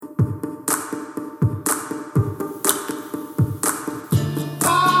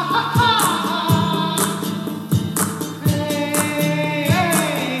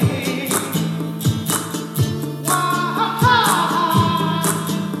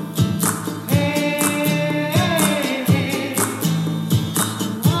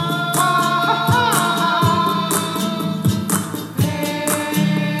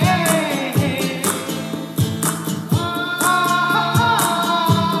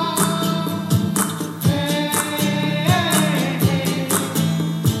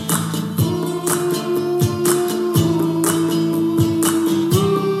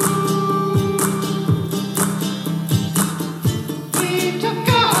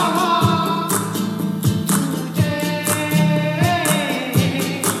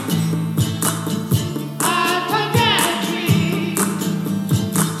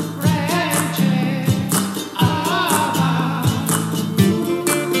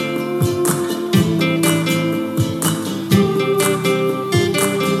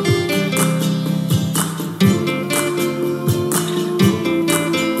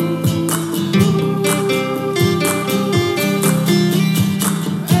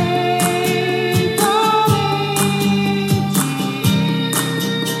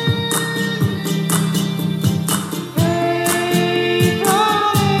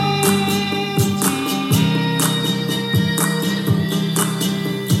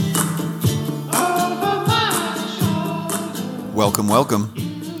Welcome.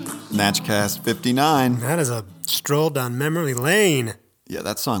 Natchcast 59. That is a stroll down memory lane. Yeah,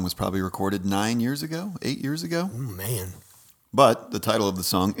 that song was probably recorded 8 years ago. Oh, man. But the title of the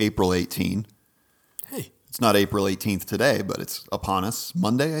song, April 18. Hey. It's not April 18th today, but it's upon us.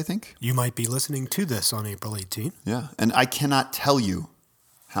 Monday, I think. You might be listening to this on April 18th. Yeah, and I cannot tell you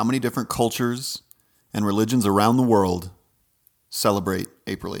how many different cultures and religions around the world celebrate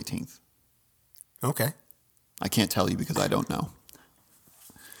April 18th. Okay. I can't tell you because I don't know.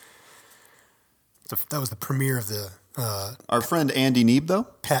 That was the premiere of the Our friend Andy Neeb, though.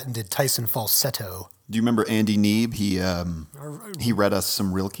 patented Tyson falsetto. Do you remember Andy Neeb? He read us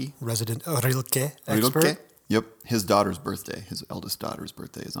some Rilke. Resident Rilke expert. Rilke? Yep. His daughter's birthday, his eldest daughter's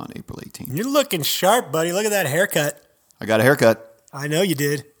birthday is on April 18th. You're looking sharp, buddy. Look at that haircut. I got a haircut. I know you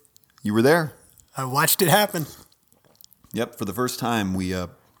did. You were there. I watched it happen. Yep. For the first time, we, I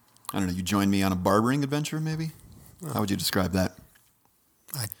don't know, you joined me on a barbering adventure, maybe? How would you describe that?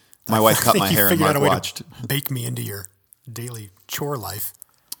 My wife cut my hair and Mark watched. To bake me into your daily chore life.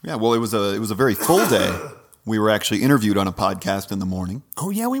 Yeah, well, it was a very full day. We were actually interviewed on a podcast in the morning.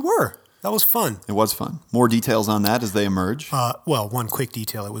 Oh, yeah, we were. That was fun. It was fun. More details on that as they emerge. Well, one quick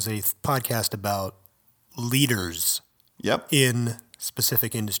detail. It was a podcast about leaders Yep. in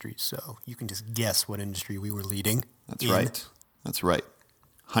specific industries. So you can just guess what industry we were leading. That's right. That's right.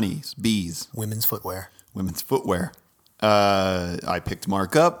 Honeys, bees. Women's footwear. Women's footwear. I picked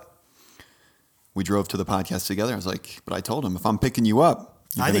Mark up. We drove to the podcast together. I was like, but I told him, if I'm picking you up,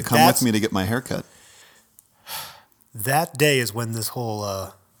 you're going to come with me to get my haircut. That day is when this whole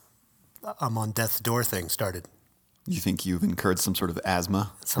I'm on death's door thing started. You think you've incurred some sort of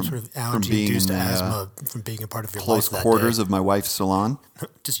asthma? Some sort of allergy-induced asthma from being a part of your close life that quarters day. of my wife's salon?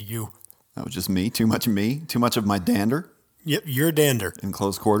 Just you. That was just me. Too much of my dander Yep, you're dander. in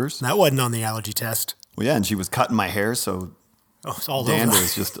close quarters. That wasn't on the allergy test. Well, yeah, and she was cutting my hair, so Oh, it's all dander over.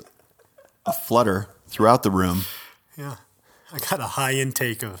 is just a flutter throughout the room. Yeah. I got a high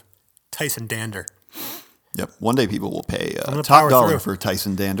intake of Tyson dander. Yep. One day people will pay gonna top power dollar through. for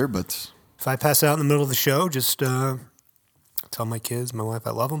Tyson dander, but If I pass out in the middle of the show, just tell my kids, my wife,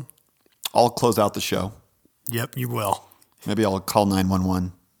 I love them. I'll close out the show. Yep, you will. Maybe I'll call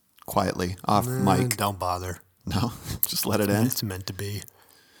 911 quietly off mic. Don't bother. No, just let it end. It's meant to be.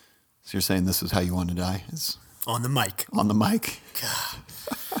 So you're saying this is how you want to die? Is On the mic. on the mic,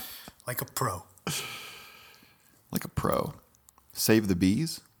 Like a pro. like a pro. Save the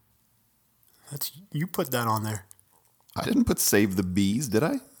bees? You put that on there. I didn't put save the bees, did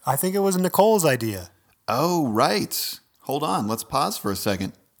I? I think it was Nicole's idea. Oh, right. Hold on. Let's pause for a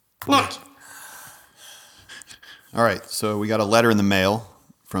second. Look. All right. So we got a letter in the mail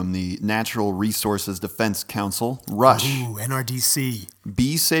from the Natural Resources Defense Council, Rush. Ooh, NRDC.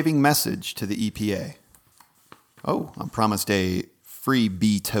 Bee saving message to the EPA. Oh, I'm promised a free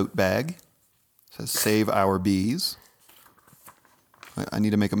bee tote bag. It says save our bees. I need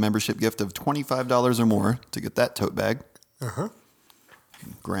to make a membership gift of $25 or more to get that tote bag. Uh-huh.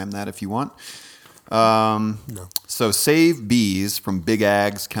 Gram that if you want. No. So save bees from Big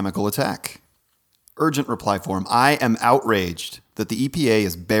Ag's chemical attack. Urgent reply form. I am outraged that the EPA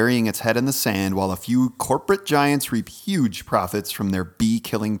is burying its head in the sand while a few corporate giants reap huge profits from their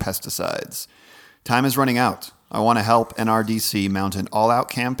bee-killing pesticides. Time is running out. I want to help NRDC mount an all-out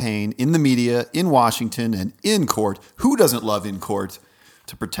campaign in the media, in Washington, and in court. Who doesn't love in court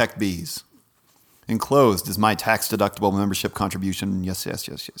to protect bees? Enclosed is my tax-deductible membership contribution. Yes.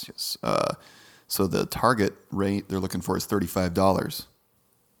 So the target rate they're looking for is $35.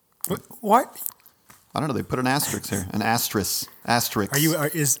 What? I don't know. They put an asterisk here. An asterisk. Asterisk.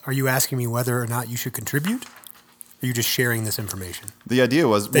 Are you asking me whether or not you should contribute? Or are you just sharing this information? The idea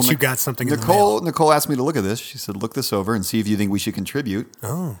was That you got something in the mail. Nicole asked me to look at this. She said, look this over and see if you think we should contribute.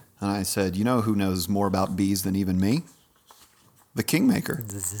 Oh. And I said, you know who knows more about bees than even me? The Kingmaker.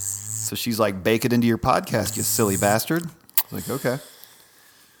 So she's like, bake it into your podcast, you silly bastard. I was like, okay.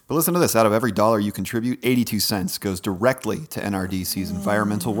 But listen to this. Out of every dollar you contribute, 82 cents goes directly to NRDC's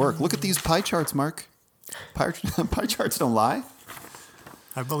environmental work. Look at these pie charts, Mark. Pie charts don't lie.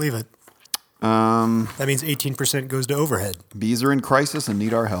 I believe it. That means 18% goes to overhead. Bees are in crisis and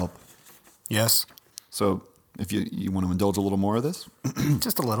need our help. Yes. So if you want to indulge a little more of this.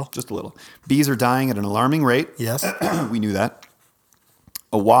 Just a little. Just a little. Bees are dying at an alarming rate. Yes. We knew that.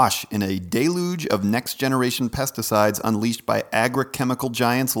 Awash in a deluge of next-generation pesticides unleashed by agrochemical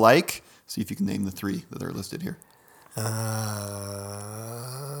giants like... See if you can name the three that are listed here.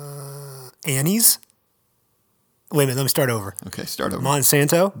 Annie's? Wait a minute, let me start over. Okay, start over.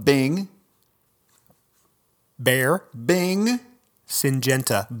 Monsanto, Bing. Bayer, Bing.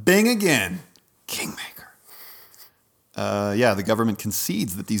 Syngenta. Bing again. Kingmaker. The government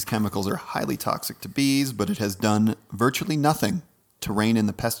concedes that these chemicals are highly toxic to bees, but it has done virtually nothing to rein in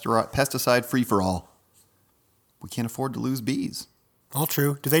the pesticide free-for-all. We can't afford to lose bees. All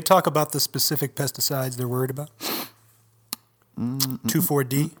true. Do they talk about the specific pesticides they're worried about?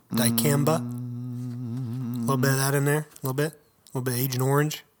 2,4-D, dicamba. A little bit of that in there. A little bit Agent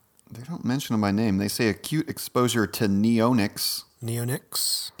Orange. They don't mention them by name. They say acute exposure to neonics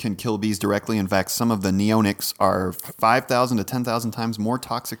can kill bees directly. In fact, some of the neonics are 5,000 to 10,000 times more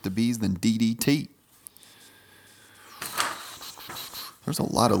toxic to bees than DDT. There's a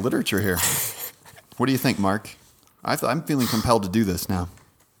lot of literature here. What do you think, Mark? I'm feeling compelled to do this now.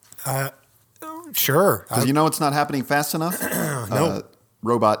 Sure. Because you know it's not happening fast enough? No.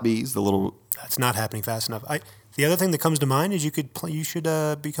 Robot bees, the little... That's not happening fast enough. The other thing that comes to mind is you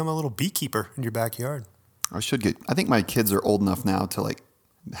should become a little beekeeper in your backyard. I think my kids are old enough now to like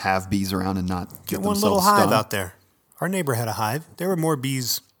have bees around and not get one themselves little hive stung. out there. Our neighbor had a hive. There were more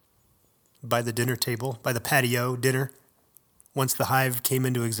bees by the dinner table, by the patio dinner, once the hive came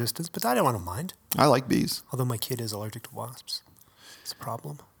into existence. But I don't want to mind. I like bees. Although my kid is allergic to wasps. It's a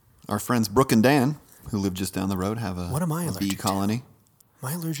problem. Our friends Brooke and Dan, who live just down the road, have a bee colony. Am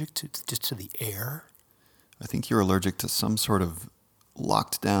I allergic to the air? I think you're allergic to some sort of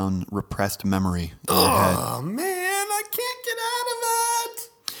locked down, repressed memory in your head. Oh, man, I can't get out of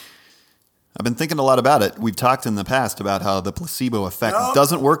it. I've been thinking a lot about it. We've talked in the past about how the placebo effect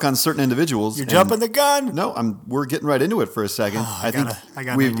doesn't work on certain individuals. You're jumping the gun. No, we're getting right into it for a second. I got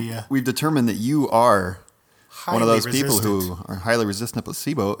an idea. We've determined that you are one of those people resistant. who are highly resistant to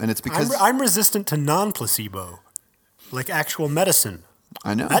placebo, and it's because... I'm resistant to non-placebo, like actual medicine.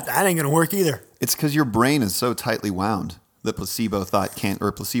 I know. That ain't going to work either. It's because your brain is so tightly wound that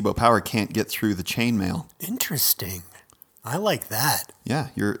placebo power can't get through the chainmail. Interesting. I like that. Yeah,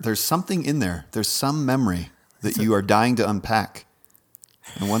 there's something in there. There's some memory that you are dying to unpack.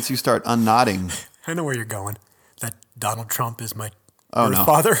 And once you start unknotting... I know where you're going. That Donald Trump is my no.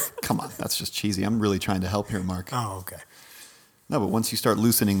 father. Come on, that's just cheesy. I'm really trying to help here, Mark. Oh, okay. No, but once you start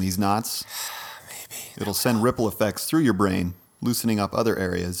loosening these knots, it'll send ripple effects through your brain, loosening up other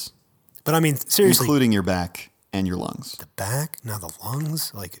areas. But I mean, seriously. Including your back and your lungs. The back? Now the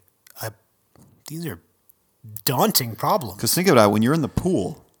lungs? These are daunting problems. Because think about it, when you're in the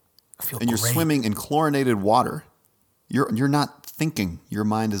pool and you're swimming in chlorinated water, you're not thinking. Your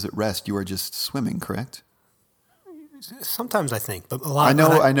mind is at rest. You are just swimming, correct? Sometimes I think, but a lot.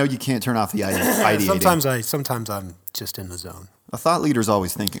 I know you can't turn off the ideating. Sometimes I'm just in the zone. A thought leader's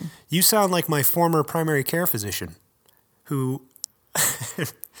always thinking. You sound like my former primary care physician, who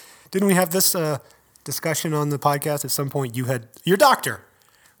didn't we have this discussion on the podcast at some point? You had your doctor,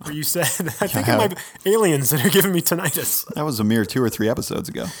 where you said, "I think it might be aliens that are giving me tinnitus." That was a mere 2 or 3 episodes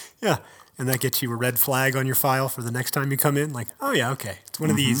ago. Yeah, and that gets you a red flag on your file for the next time you come in. Like, oh yeah, okay, it's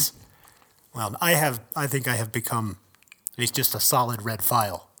one of these. Well, I think I have become. It's just a solid red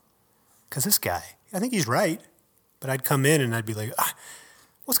file. Because this guy, I think he's right. But I'd come in and I'd be like,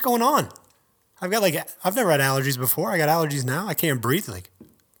 what's going on? I've never had allergies before. I got allergies now. I can't breathe. Like,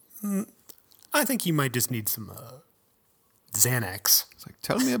 I think you might just need some Xanax. It's like,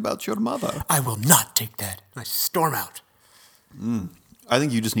 tell me about your mother. I will not take that. And I storm out. I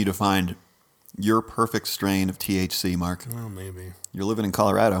think you just need to find your perfect strain of THC, Mark. Well, maybe. You're living in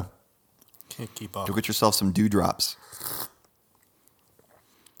Colorado. Can't keep up. Go get yourself some dewdrops.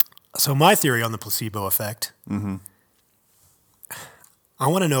 So my theory on the placebo effect, I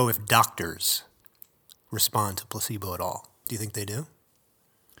want to know if doctors respond to placebo at all. Do you think they do?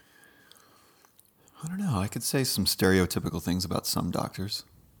 I don't know. I could say some stereotypical things about some doctors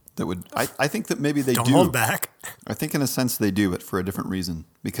that would... I think that maybe they Don't do. hold back. I think in a sense they do, but for a different reason.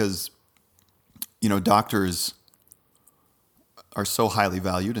 Because, doctors are so highly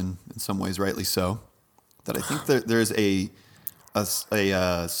valued, and in some ways rightly so, that I think there's a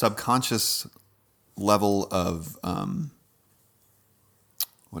subconscious level of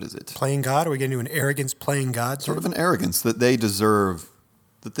what is it? Playing God? Are we getting to an arrogance playing God? Sort of an arrogance that they deserve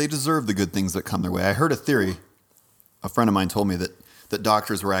the good things that come their way. I heard a theory. A friend of mine told me that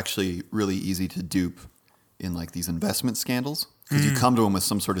doctors were actually really easy to dupe in like these investment scandals because you come to them with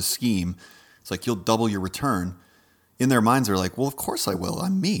some sort of scheme. It's like you'll double your return. In their minds, they're like, "Well, of course I will.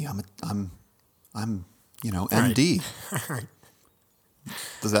 I'm me. I'm MD." Right.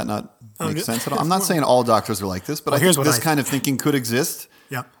 Does that not make sense at all? I'm not saying all doctors are like this, but I think this kind of thinking could exist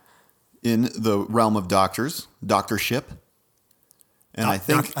in the realm of doctorship. And I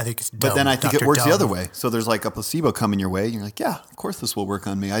think it's dumb. But then I think it works the other way. So there's like a placebo coming your way, and you're like, yeah, of course this will work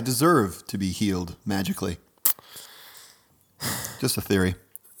on me. I deserve to be healed magically. Just a theory.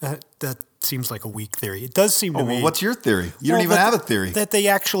 That seems like a weak theory. It does seem to Oh, me. well, what's your theory? You don't Well, even that- have a theory. That they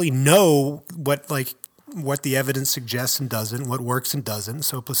actually know what the evidence suggests and doesn't, what works and doesn't.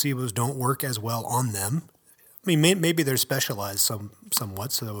 So placebos don't work as well on them. I mean, maybe they're specialized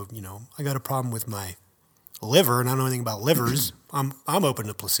somewhat. So I got a problem with my liver, and I don't know anything about livers. I'm open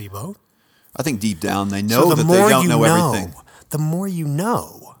to placebo. I think deep down they know So that they don't know everything. the more you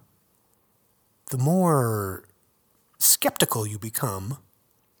know, the more skeptical you become.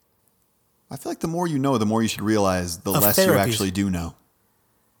 I feel like the more you know, the more you should realize the Of less you therapies. actually do know.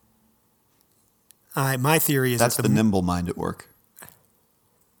 My theory is That's that the nimble mind at work.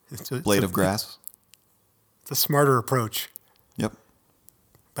 Blade of grass. It's a smarter approach. Yep.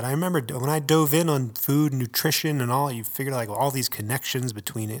 But I remember when I dove in on food, nutrition, and all, you figured like all these connections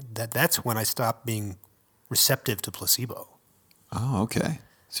between it. That's when I stopped being receptive to placebo. Oh, okay.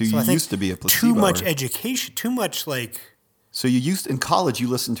 So So you I think used to be a placebo. Too much education. Too much So in college you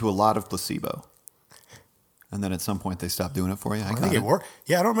listened to a lot of placebo, and then at some point they stopped doing it for you. I I got think it. it worked.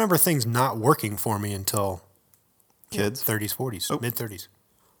 Yeah, I don't remember things not working for me until Kids. 30s, 40s, Oh. mid-30s.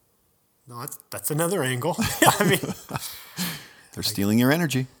 No, that's another angle. I mean, They're stealing your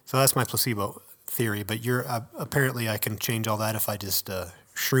energy. so that's my placebo theory. But you're apparently I can change all that if I just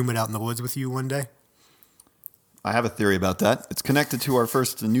shroom it out in the woods with you one day. I have a theory about that. It's connected to our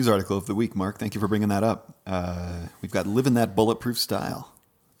first news article of the week, Mark. Thank you for bringing that up. We've got Living That Bulletproof Style.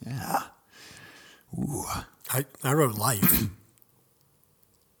 Yeah. Ooh. I wrote life.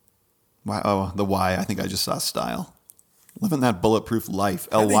 Why? Oh, the Y. I think I just saw style. Living That Bulletproof Life.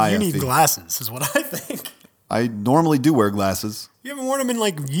 I think you LYFE. need glasses, is what I think. I normally do wear glasses. You haven't worn them in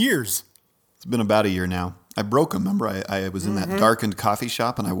like years. It's been about a year now. I broke them. Remember, I was in that darkened coffee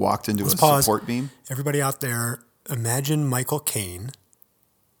shop and I walked into Let's a pause. support beam. Everybody out there, imagine Michael Caine.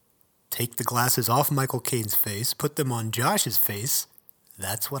 Take the glasses off Michael Caine's face, put them on Josh's face.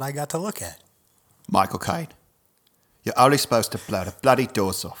 That's what I got to look at. Michael Caine. You're only supposed to blow the bloody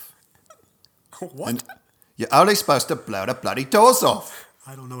doors off. What? And you're only supposed to blow the bloody doors off.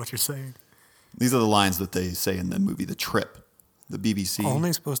 I don't know what you're saying. These are the lines that they say in the movie The Trip, the BBC.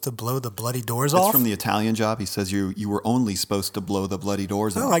 Only supposed to blow the bloody doors It's off? from The Italian Job. He says you were only supposed to blow the bloody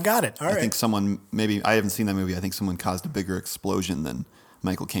doors off. Oh, I got it. All I right. think someone, maybe, I haven't seen that movie. I think someone caused a bigger explosion than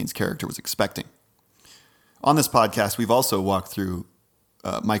Michael Caine's character was expecting. On this podcast, we've also walked through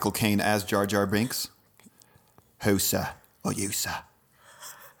Michael Caine as Jar Jar Binks. Who, sir, or you, sir?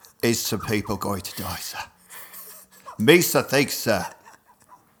 Is some people going to die, sir? Me, sir, thanks, sir.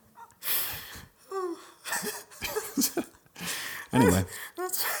 Anyway.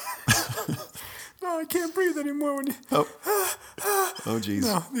 No, I can't breathe anymore. When you, Oh, geez.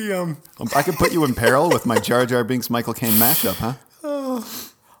 no, I could put you in peril with my Jar Jar Binks Michael Caine mashup, huh?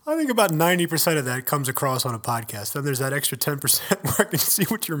 I think about 90% of that comes across on a podcast. Then there's that extra 10% where I can see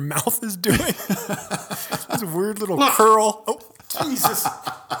what your mouth is doing. This weird little curl. Oh, Jesus.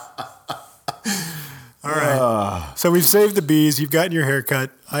 All right. So we've saved the bees. You've gotten your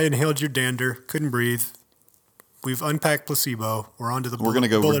haircut. I inhaled your dander. Couldn't breathe. We've unpacked placebo. We're on to the We're going to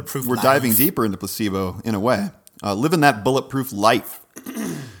go, bulletproof we're life. diving deeper into placebo in a way. Living that bulletproof life.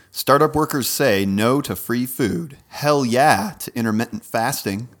 Startup workers say no to free food. Hell yeah to intermittent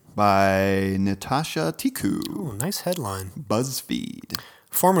fasting by Natasha Tiku. Ooh, nice headline. BuzzFeed.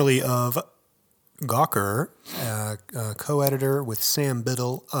 Formerly of Gawker, co-editor with Sam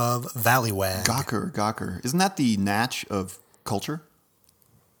Biddle of Valleywag. Gawker. Isn't that the Natch of culture?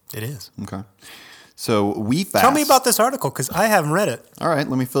 It is. Okay. So WeFast. Tell me about this article because I haven't read it. All right,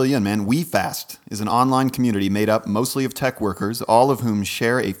 let me fill you in, man. WeFast is an online community made up mostly of tech workers, all of whom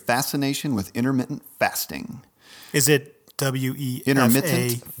share a fascination with intermittent fasting. Is it WEFA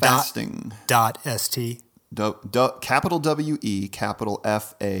Intermittent fasting. .st? Capital WE, capital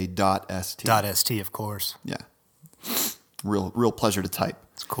FA .st. .st, of course. Yeah. Real pleasure to type.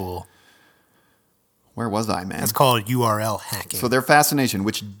 It's cool. Where was I, man? That's called URL hacking. So their fascination,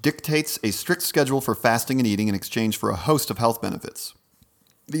 which dictates a strict schedule for fasting and eating in exchange for a host of health benefits.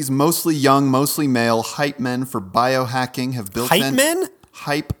 These mostly young, mostly male hype men for biohacking have built Hype in... men?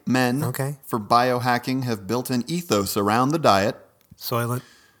 Hype men Okay. for biohacking have built an ethos around the diet, Soylent.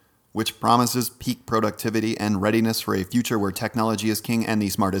 which promises peak productivity and readiness for a future where technology is king and the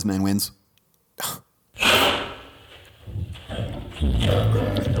smartest man wins.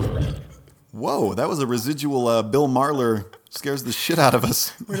 Whoa, that was a residual Bill Marler scares the shit out of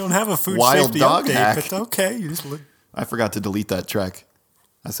us. We don't have a food Wild safety dog update, hack. but okay. You just look. I forgot to delete that track.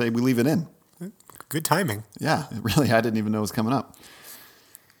 I say we leave it in. Good timing. Yeah, it really, I didn't even know it was coming up.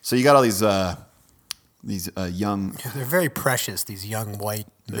 So you got all these young, They're very precious, these young white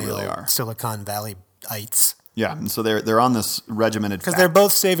They male really are. Silicon Valley-ites. Yeah, and so they're on this regimented Because they're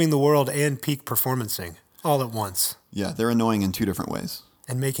both saving the world and peak performancing all at once. Yeah, they're annoying in two different ways.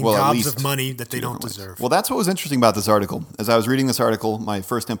 And making Well, at gobs least of money that they two don't different ways. deserve. Well, that's what was interesting about this article. As I was reading this article, my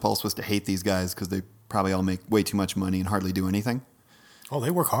first impulse was to hate these guys because they probably all make way too much money and hardly do anything. Oh,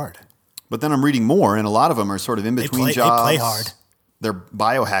 they work hard. But then I'm reading more, and a lot of them are sort of in between jobs. They play hard. Their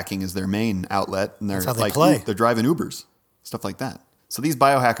biohacking is their main outlet, and they're That's how they like play. they're driving Ubers, stuff like that. So these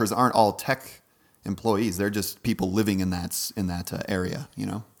biohackers aren't all tech employees; they're just people living in that area, you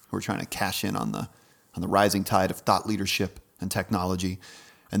know, who are trying to cash in on the rising tide of thought leadership and technology,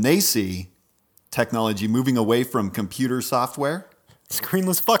 and they see technology moving away from computer software.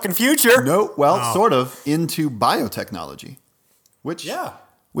 Screenless fucking future. No, well, sort of into biotechnology, which Yeah.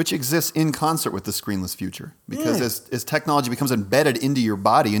 which exists in concert with the screenless future. Because as technology becomes embedded into your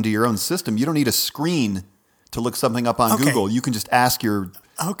body, into your own system, you don't need a screen to look something up on Okay. Google. You can just ask your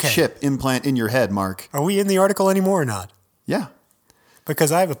chip implant in your head, Mark. Are we in the article anymore or not? Yeah,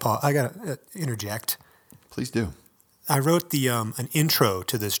 Because I got to interject. please do. I wrote an intro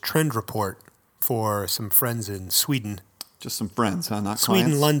to this trend report for some friends in Sweden. Just some friends, huh? Not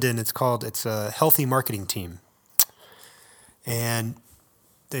Sweden, clients? London. It's a healthy marketing team. And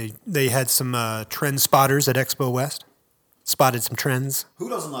they had some trend spotters at Expo West. Spotted some trends. Who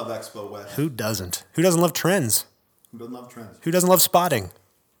doesn't love Expo West? Who doesn't? Who doesn't love trends? Who doesn't love trends? Who doesn't love spotting?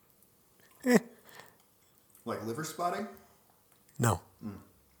 Like liver spotting? No.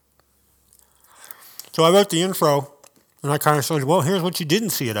 So I wrote the intro, and I kind of said, well, here's what you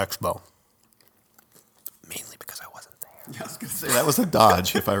didn't see at Expo. Mainly because I wasn't there. Yeah, I was going to say, that was a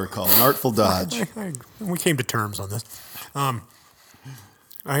dodge, if I recall. An artful dodge. We came to terms on this.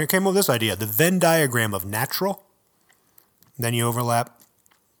 I came up with this idea, the Venn diagram of natural. Then you overlap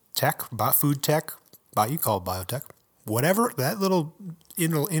tech, food tech, you call it biotech. Whatever, that little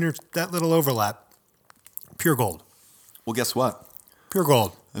overlap, pure gold. Well, guess what? Pure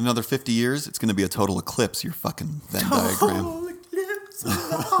gold. In another 50 years, it's going to be a total eclipse, your fucking Venn diagram.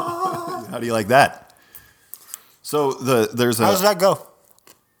 How do you like that? So there's How does that go?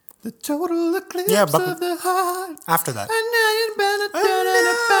 The total eclipse Yeah, but of the heart. after that.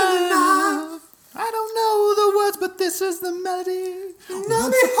 I don't know the words, but this is the melody.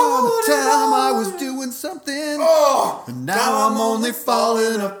 Once upon a time, I was doing something, and now I'm only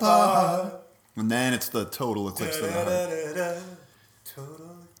falling apart. And then it's the total eclipse of the heart.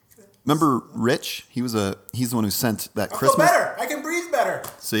 Remember Rich? He's the one who sent that Christmas. better. I can breathe better.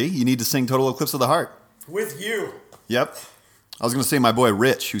 See, you need to sing Total Eclipse of the Heart. With you. Yep. I was going to say my boy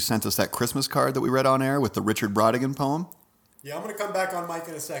Rich, who sent us that Christmas card that we read on air with the Richard Brodigan poem. Yeah, I'm going to come back on mic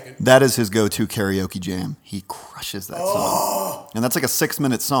in a second. That is his go-to karaoke jam. He crushes that song. And that's like a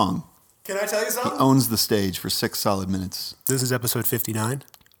 6-minute song. Can I tell you He something? owns the stage for 6 solid minutes. This is episode 59.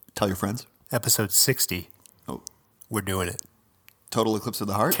 Tell your friends. Episode 60. Oh, We're doing it. Total Eclipse of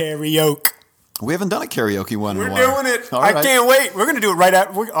the Heart? Karaoke. We haven't done a karaoke one in We're a while. doing it. All I right. can't wait. We're going to do it right out.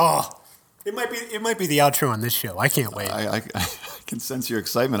 It might be the outro on this show. I can't wait. I can sense your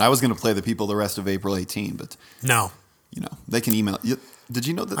excitement. I was going to play the people the rest of April 18, but, No. you know, they can email. Did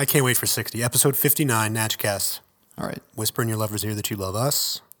you know that? I can't wait for 60. Episode 59, Natchcast. All right. Whisper in your lover's ear that you love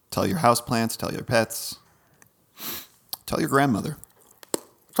us. Tell your houseplants. Tell your pets. Tell your grandmother.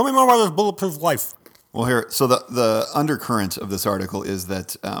 Tell me more about this bulletproof life. Well, here, so the undercurrent of this article is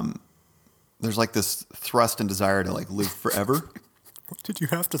that there's like this thrust and desire to like live forever. What did you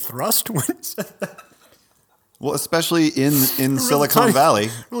have to thrust when you said that? Well, especially in Silicon Valley.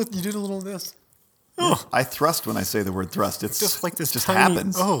 You did a little of this. I thrust when I say the word thrust. It's Just like this just tiny-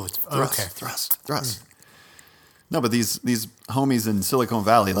 happens. oh, it's- thrust, okay. thrust. No, but these homies in Silicon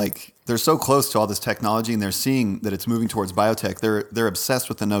Valley, like they're so close to all this technology, and they're seeing that it's moving towards biotech. They're obsessed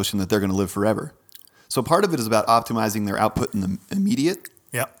with the notion that they're going to live forever. So part of it is about optimizing their output in the immediate.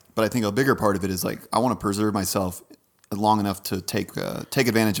 Yep. But I think a bigger part of it is like I want to preserve myself long enough to take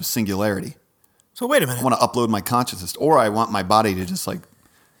advantage of singularity. So wait a I minute. want to upload my consciousness, or I want my body to just like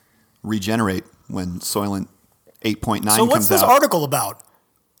regenerate when Soylent 8.9 So what's comes this out. article about?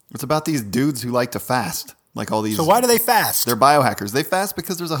 It's about these dudes who like to fast, like all these. So why do they fast? They're biohackers. They fast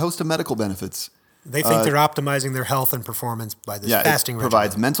because there's a host of medical benefits. They think they're optimizing their health and performance by this Yeah, fasting it regimen.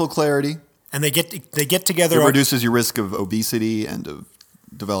 provides mental clarity. And they get together. It reduces your risk of obesity and of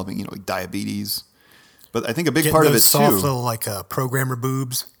developing, like diabetes. But I think a big getting part of it those soft too, little like programmer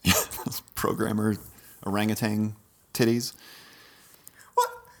boobs. those programmer orangutan titties. What?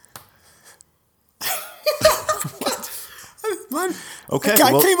 on. Okay,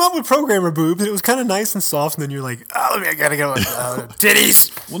 I well- came up with programmer boobs. It was kind of nice and soft, and then you're like, oh, I gotta go.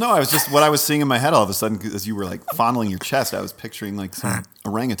 Titties. Well, no, I was just what I was seeing in my head all of a sudden as you were like fondling your chest. I was picturing like some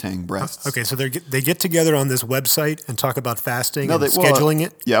orangutan breasts. Okay, so they get together on this website and talk about fasting and Well, scheduling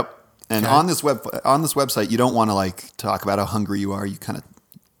it. Yep. And Okay. on this website, you don't want to like talk about how hungry you are. You kind of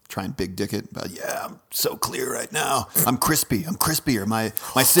try and big dick it. But yeah, I'm so clear right now. I'm crispy. I'm crispier. My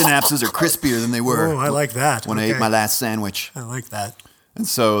synapses are crispier than they were. Oh, I like that. When I Okay. ate my last sandwich. I like that. And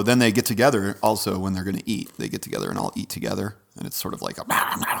so then they get together also when they're going to eat. They get together and all eat together. And it's sort of like kind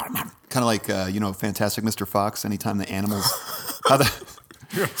of like, Fantastic Mr. Fox. Anytime the animals,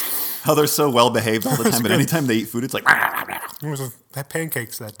 how they're so well behaved all the time. But anytime they eat food, it's like, There was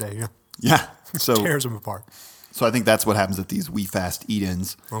pancakes that day. Yeah. yeah. So Tears them apart. I think that's what happens at these We Fast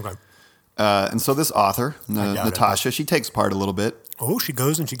eat-ins. Okay. And so this author, doubt it. Natasha, she takes part a little bit. Oh, she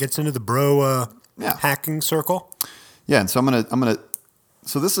goes and she gets into the bro Yeah. hacking circle. Yeah, and so I'm gonna.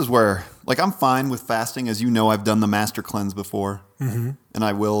 So this is where, like, I'm fine with fasting, as you know. I've done the master cleanse before, and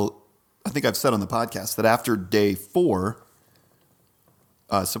I will. I think I've said on the podcast that after day 4,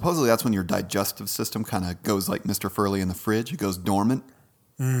 supposedly that's when your digestive system kind of goes like Mr. Furley in the fridge. It goes dormant,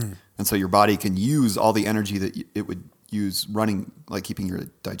 and so your body can use all the energy that it would use running, like keeping your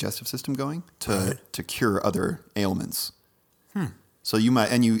digestive system going to cure other ailments. So you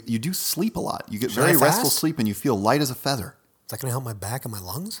might, and you do sleep a lot. You get Should very I restful fast? sleep, and you feel light as a feather. Is that going to help my back and my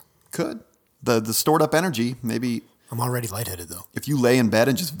lungs? Could the stored up energy, maybe I'm already lightheaded though. if you lay in bed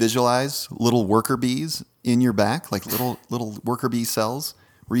and just visualize little worker bees in your back, like little worker bee cells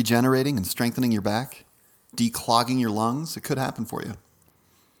regenerating and strengthening your back, declogging your lungs, it could happen for you.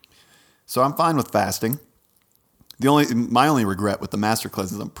 So I'm fine with fasting. My only regret with the master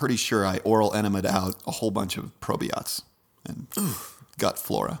cleanse is I'm pretty sure I oral enemaed out a whole bunch of probiotics and gut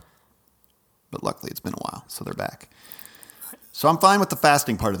flora. But luckily it's been a while, so they're back. So I'm fine with the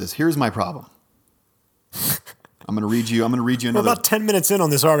fasting part of this. Here's my problem. I'm going to read you We're another. about 10 minutes in on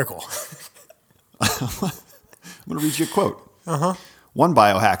this article. I'm going to read you a quote. One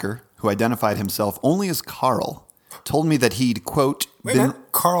biohacker who identified himself only as Carl told me that he'd, quote, Wait,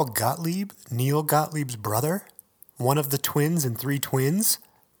 that Carl Gottlieb, Neil Gottlieb's brother? One of the twins in 3 twins?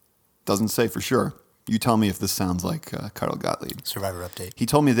 doesn't say for sure. You tell me if this sounds like Carl Gottlieb. Survivor update. He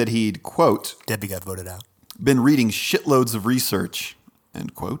told me that he'd, quote, Debbie got voted out. been reading shitloads of research,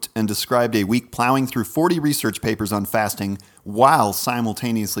 end quote, and described a week plowing through 40 research papers on fasting while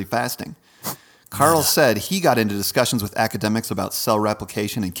simultaneously fasting. Carl said he got into discussions with academics about cell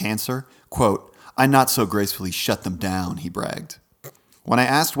replication and cancer. Quote, I not so gracefully shut them down, he bragged. When I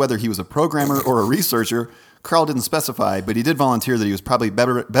asked whether he was a programmer or a researcher, Carl didn't specify, but he did volunteer that he was probably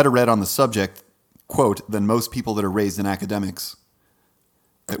better read on the subject, quote, than most people that are raised in academics.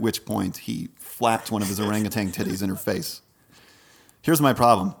 At which point he flapped one of his orangutan titties in her face. Here's my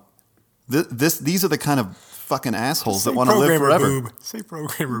problem. These are the kind of fucking assholes that want to live forever. Boob. Say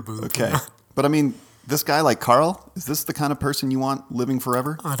programmer boob. Okay. But I mean, this guy like Carl, is this the kind of person you want living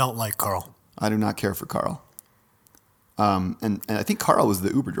forever? I don't like Carl. I do not care for Carl. And I think Carl was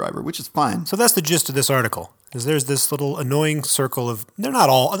the Uber driver, which is fine. So that's the gist of this article. Is there's this little annoying circle of, they're not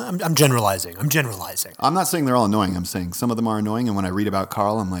all, I'm generalizing. I'm not saying they're all annoying. I'm saying some of them are annoying. And when I read about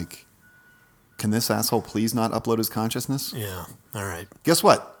Carl, I'm like, can this asshole please not upload his consciousness? Yeah. All right. Guess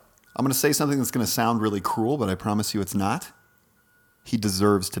what? I'm going to say something that's going to sound really cruel, but I promise you it's not. He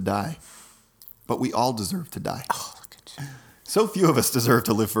deserves to die. But we all deserve to die. Oh, look at you. So few of us deserve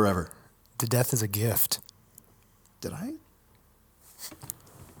to live forever. The death is a gift.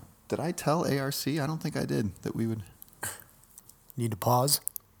 Did I tell ARC? I don't think I did that we would. Need to pause?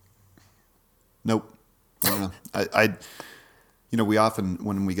 Nope. I don't know. We often,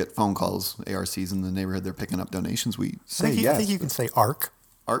 when we get phone calls, ARCs in the neighborhood, they're picking up donations. We say yes. I think you can say ARC.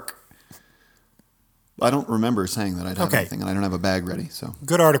 ARC. I don't remember saying that I'd have Okay. anything, and I don't have a bag ready. So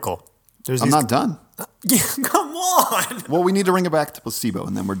Good article. There's I'm these- not done. Yeah, come on. Well, we need to bring it back to placebo,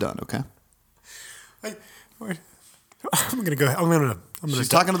 and then we're done. Okay. I'm gonna go. I'm gonna. She's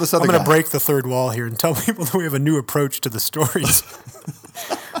talking to this other I'm gonna guy. break the third wall here and tell people that we have a new approach to the stories,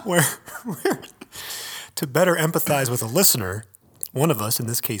 where to better empathize with a listener, one of us, in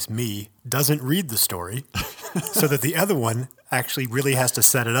this case me, doesn't read the story, so that the other one actually really has to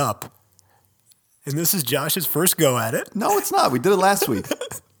set it up. And this is Josh's first go at it. No, it's not. We did it last week.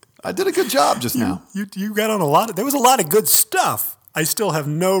 I did a good job just now. You got on a lot. There was a lot of good stuff. I still have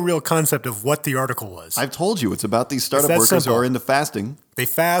no real concept of what the article was. I've told you it's about these startup that workers simple. who are into fasting, They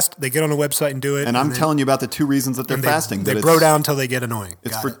fast. They get on a website and do it. and I'm then- telling you about the 2 reasons that they're and fasting. They that bro it's- down until they get annoying.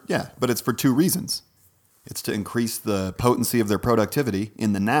 It's Got for it. but it's for 2 reasons. It's to increase the potency of their productivity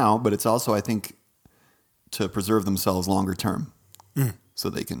in the now, but it's also, I think, to preserve themselves longer term so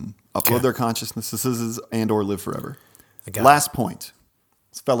they can upload Okay. their consciousnesses and or live forever. I got Last point.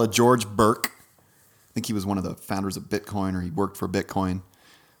 This fella, George Burke, I think he was one of the founders of Bitcoin, or he worked for Bitcoin.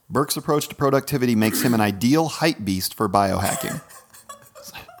 Burke's approach to productivity makes him an ideal hype beast for biohacking.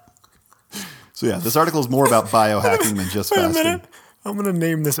 So yeah, this article is more about biohacking than just Wait a fasting. minute. I'm going to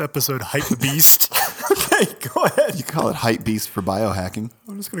name this episode Hype Beast. Okay, go ahead. You call it hype beast for biohacking.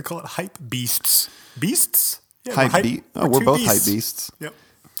 I'm just going to call it Hype Beasts. Beasts? Yeah, We're two both hype beasts. Yep.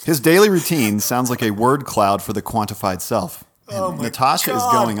 His daily routine sounds like a word cloud for the quantified self. And Oh my Natasha is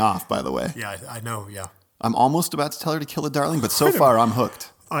God. going off, by the way. Yeah, I know, yeah. I'm almost about to tell her to kill a darling, but so far I'm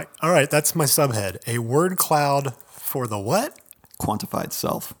hooked. All right, that's my subhead. A word cloud for the what? Quantified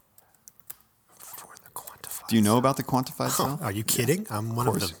self. For the quantified. Do you know about the quantified self? Are you kidding? I'm one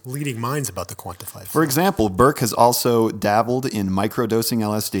of course. the leading minds about the quantified. For example, Burke has also dabbled in microdosing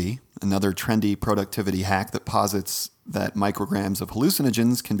LSD, another trendy productivity hack that posits that micrograms of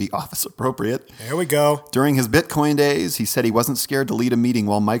hallucinogens can be office appropriate. There we go. During his Bitcoin days, he said he wasn't scared to lead a meeting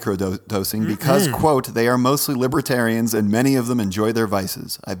while microdosing because, quote, they are mostly libertarians and many of them enjoy their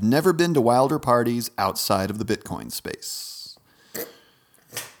vices. I've never been to wilder parties outside of the Bitcoin space.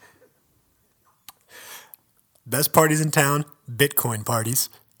 Best parties in town, Bitcoin parties.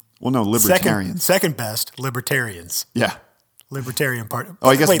 Well, no, libertarians. Second best, libertarians. Yeah. Libertarian party. Oh,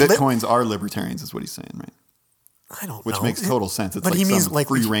 I guess Wait, Bitcoins are libertarians is what he's saying, right? I don't Which know. makes total sense. It's But like he means some like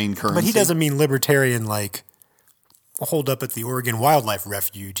free reign currency. But he doesn't mean libertarian like hold up at the Oregon Wildlife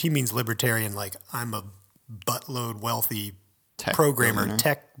Refuge. He means libertarian like I'm a buttload wealthy Tech programmer, billionaire.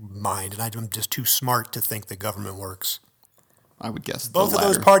 tech mind, and I'm just too smart to think the government works. I would guess Both the of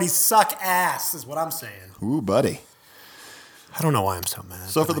those latter. parties suck ass, is what I'm saying. Ooh, buddy. I don't know why I'm so mad.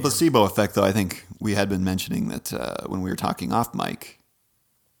 So but for the I am. placebo effect, though, I think we had been mentioning that when we were talking off mic,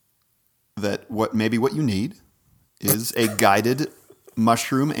 that what you need is a guided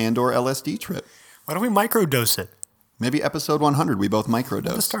mushroom and or LSD trip. Why don't we microdose it? Maybe episode 100, we both Let's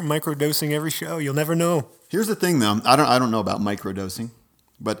microdose. start microdosing every show. You'll never know. Here's the thing, though. I don't know about microdosing,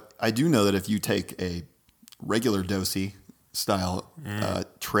 but I do know that if you take a regular dosey style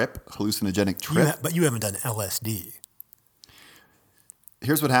trip, hallucinogenic trip, But you haven't done LSD.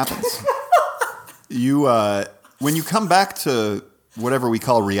 here's what happens. You when you come back to whatever we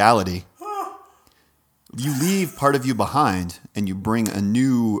call reality, you leave part of you behind and you bring a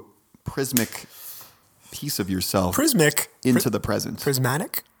new prismic piece of yourself Prismic. into the present.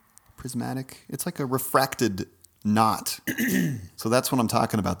 Prismatic? Prismatic. It's like a refracted knot. So that's what I'm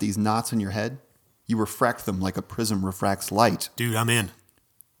talking about. These knots in your head, you refract them like a prism refracts light. Dude, I'm in.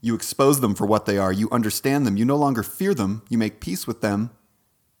 You expose them for what they are. You understand them. You no longer fear them. You make peace with them.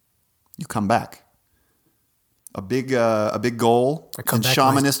 You come back. A big goal I come in back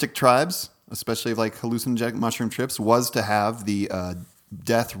shamanistic tribes, especially like hallucinogenic mushroom trips, was to have the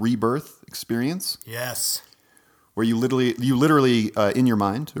death rebirth experience, Yes. where you literally in your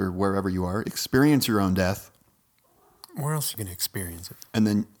mind or wherever you are experience your own death, Where else are you going to experience it? and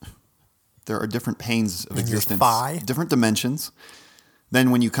then there are different panes of In your existence, thigh? different dimensions.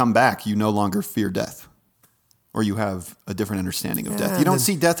 Then when you come back, you no longer fear death. Or you have a different understanding of death. You don't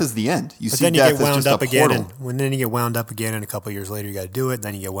see death as the end. You But see then you death get as wound just up a again, portal. and then you get wound up again, and a couple of years later you got to do it.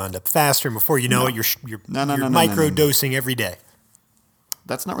 Then you get wound up faster, and before you know it, you're microdosing every day.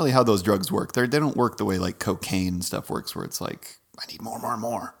 That's not really how those drugs work. They don't work the way like cocaine and stuff works, where it's like, I need more, more,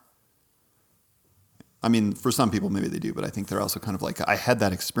 more. I mean, for some people, maybe they do, but I think they're also kind of like, I had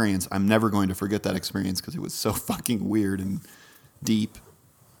that experience. I'm never going to forget that experience because it was so fucking weird and deep.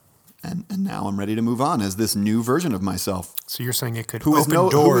 And now I'm ready to move on as this new version of myself. So you're saying it could Who is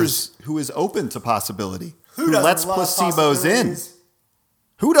open doors? who is open to possibility. Who doesn't lets love placebos in. possibilities?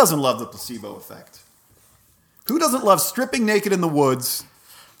 Who doesn't love the placebo effect? Who doesn't love stripping naked in the woods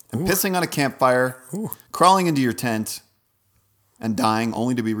and pissing on a campfire, crawling into your tent, and dying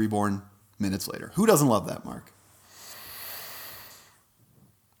only to be reborn minutes later? Who doesn't love that, Mark?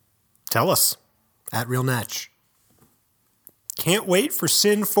 Tell us at Real Natch. Can't wait for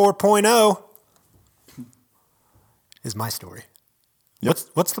Sin 4.0 is my story. Yep.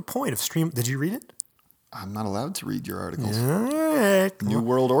 What's the point of stream? Did you read it? I'm not allowed to read your articles. All right. New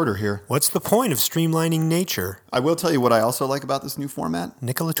world order here. What's the point of streamlining nature? I will tell you what I also like about this new format.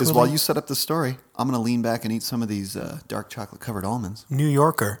 Nicola is Twilley. while you set up the story, I'm going to lean back and eat some of these dark chocolate covered almonds. New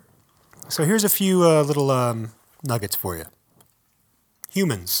Yorker. So here's a few little nuggets for you.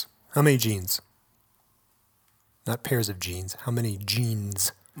 Humans. How many genes? Not pairs of genes. How many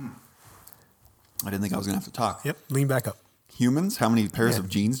genes? I didn't think I was going to have to talk. Yep. Lean back up. Humans, how many pairs Yeah. of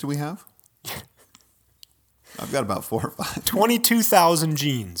genes do we have? I've got about 4 or 5. 22,000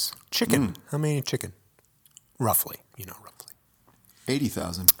 genes. Chicken. How many chicken? Roughly.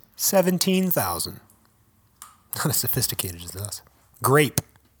 80,000. 17,000. Not as sophisticated as us. Grape.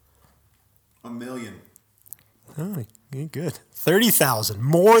 1 million. Oh, you're good. 30,000.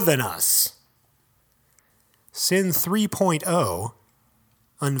 More than us. Sin 3.0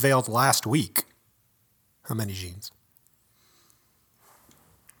 unveiled last week. How many genes?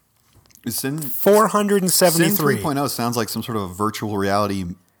 Sin 473. 3.0 sounds like some sort of a virtual reality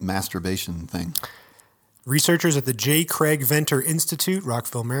masturbation thing. Researchers at the J. Craig Venter Institute,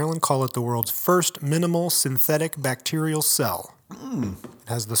 Rockville, Maryland, call it the world's first minimal synthetic bacterial cell. It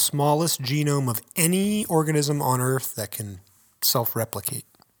has the smallest genome of any organism on Earth that can self-replicate.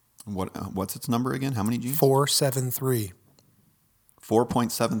 What's its number again? How many genes? 473.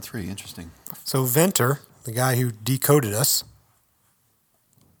 4.73. Interesting. So Venter, the guy who decoded us,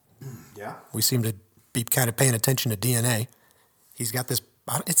 Yeah. we seem to be kind of paying attention to DNA. He's got this,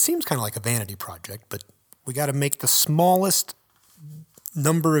 it seems kind of like a vanity project, but we got to make the smallest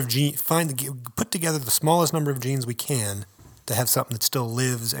number of genes, put together the smallest number of genes we can to have something that still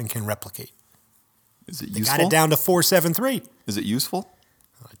lives and can replicate. Is it They useful? got it down to 473. Is it useful?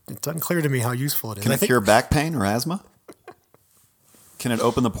 It's unclear to me how useful it is. Can it cure back pain or asthma? Can it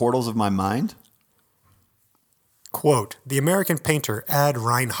open the portals of my mind? Quote, the American painter Ad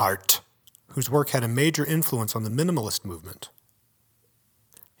Reinhardt, whose work had a major influence on the minimalist movement,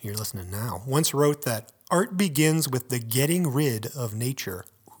 you're listening now, once wrote that art begins with the getting rid of nature.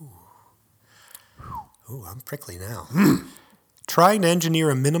 Ooh, I'm prickly now. Trying to engineer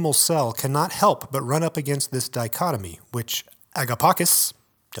a minimal cell cannot help but run up against this dichotomy, which Agapakis,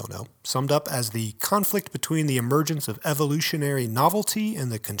 summed up as the conflict between the emergence of evolutionary novelty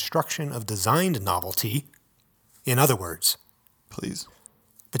and the construction of designed novelty. In other words, Please.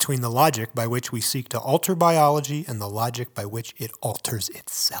 between the logic by which we seek to alter biology and the logic by which it alters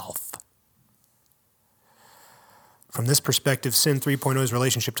itself. From this perspective, Sin 3.0's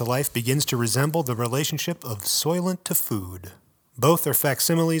relationship to life begins to resemble the relationship of Soylent to food. Both are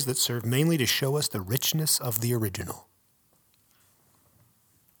facsimiles that serve mainly to show us the richness of the original.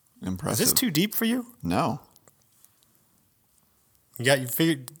 Impressive. Is this too deep for you? No. You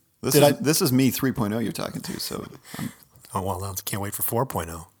figured... This is me 3.0 you're talking to, so Oh, well, I can't wait for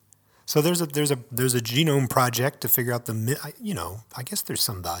 4.0. So there's a genome project to figure out I guess there's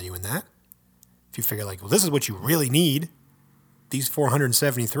some value in that. If you figure this is what you really need, these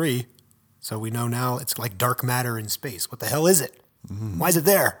 473, so we know now it's like dark matter in space. What the hell is it? Why is it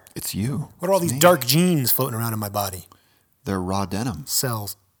there? it's you. What are all It's these me. dark genes floating around in my body? They're raw denim.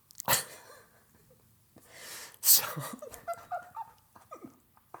 Cells. So,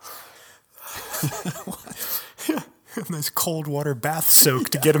 nice cold water bath soak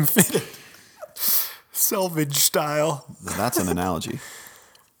to get them fitted. Selvage style. That's an analogy.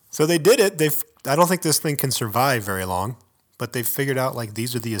 So they did it. I don't think this thing can survive very long, but they figured out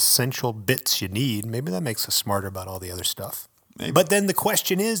these are the essential bits you need. Maybe that makes us smarter about all the other stuff. Maybe. But then the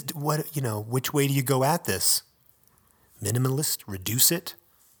question is, which way do you go at this? Minimalist, reduce it,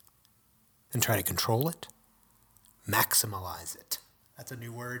 and try to control it? Maximalize it. That's a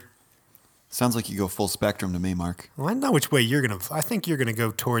new word. Sounds like you go full spectrum to me, Mark. Well, I know which way you're going to. I think you're going to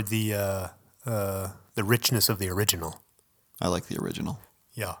go toward the richness of the original. I like the original.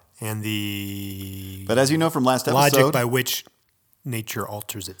 Yeah. And the But as you know from last logic episode, by which nature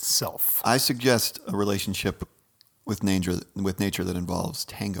alters itself. I suggest a relationship with nature that involves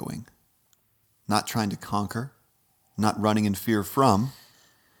tangoing. Not trying to conquer, not running in fear from.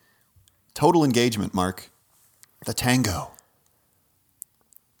 Total engagement, Mark. The tango.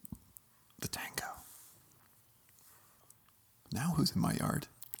 The tango. Now who's in my yard?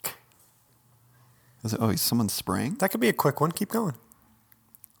 Is someone spraying? That could be a quick one. Keep going.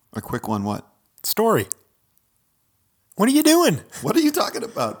 A quick one, what? Story. What are you doing? What are you talking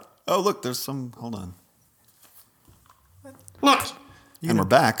about? Oh, look, there's some. Hold on. Look! And we're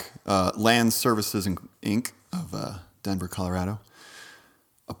back. Land Services Inc. of Denver, Colorado,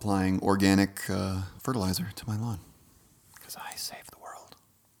 applying organic fertilizer to my lawn because I save the world.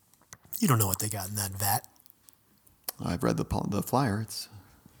 You don't know what they got in that vat. I've read the flyer. It's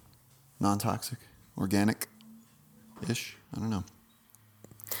non-toxic, organic-ish. I don't know.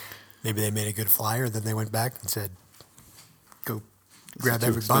 Maybe they made a good flyer, then they went back and said, go grab too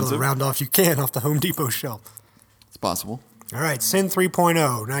every bottle of expensive? Round Off you can off the Home Depot shelf. It's possible. All right, Sin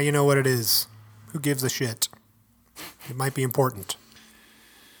 3.0. Now you know what it is. Who gives a shit? It might be important.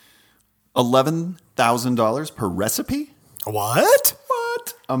 $11,000 per recipe? What?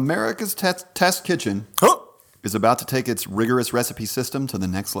 What? America's Test Kitchen Oh, is about to take its rigorous recipe system to the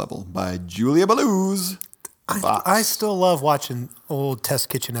next level by Julia Belluz. I still love watching old Test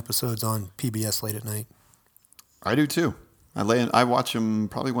Kitchen episodes on PBS late at night. I do too. I watch them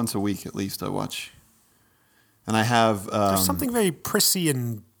probably once a week at least. I watch, and I have. There's something very prissy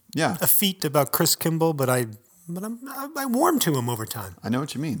and effete about Chris Kimball, but I warm to him over time. I know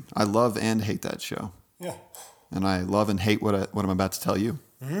what you mean. I love and hate that show. Yeah. And I love and hate what I'm about to tell you.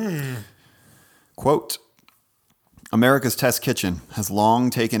 Quote, America's Test Kitchen has long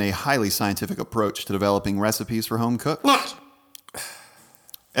taken a highly scientific approach to developing recipes for home cooks.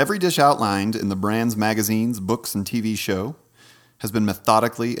 Every dish outlined in the brand's magazines, books, and TV show has been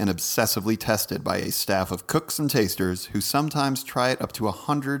methodically and obsessively tested by a staff of cooks and tasters who sometimes try it up to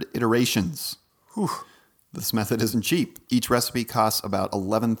 100 iterations. Whew. This method isn't cheap. Each recipe costs about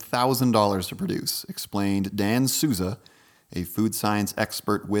 $11,000 to produce, explained Dan Souza, a food science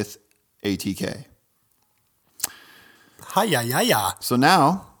expert with ATK. Hi-ya-ya-ya. So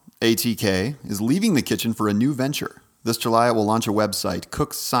now, ATK is leaving the kitchen for a new venture. This July, it will launch a website,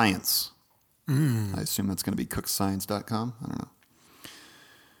 Cook's Science. I assume that's going to be cookscience.com. I don't know.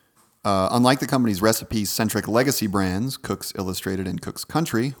 Unlike the company's recipe-centric legacy brands, Cook's Illustrated and Cook's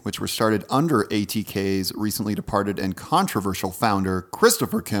Country, which were started under ATK's recently departed and controversial founder,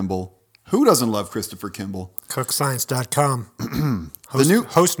 Christopher Kimball. Who doesn't love Christopher Kimball? Cookscience.com.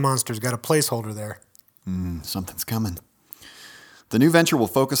 Host Monster's got a placeholder there. Something's coming. The new venture will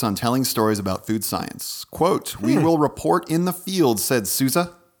focus on telling stories about food science. Quote, we will report in the field, said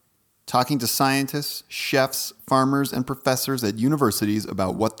Souza, talking to scientists, chefs, farmers, and professors at universities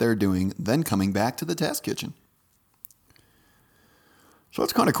about what they're doing, then coming back to the test kitchen. So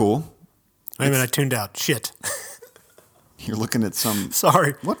it's kind of cool. Wait a minute, I tuned out. Shit. You're looking at some...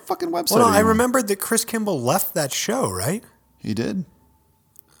 Sorry. What fucking website Well, are you I on? remembered that Chris Kimball left that show, right? He did.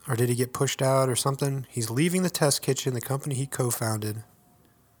 Or did he get pushed out or something? He's leaving the test kitchen, the company he co-founded.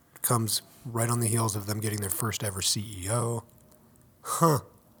 Comes right on the heels of them getting their first ever CEO. Huh.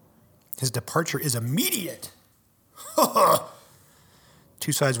 His departure is immediate.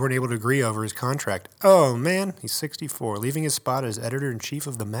 Two sides weren't able to agree over his contract. Oh, man. He's 64, leaving his spot as editor-in-chief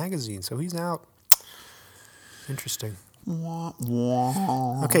of the magazine. So he's out. Interesting.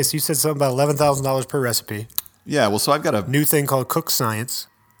 Okay, so you said something about $11,000 per recipe. Yeah, well, so I've got a... New thing called Cook Science.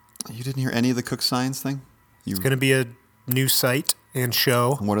 You didn't hear any of the Cook Science thing? It's going to be a new site and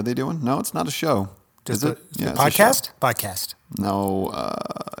show. What are they doing? No, it's not a show. Just Is it? a podcast? Podcast. No,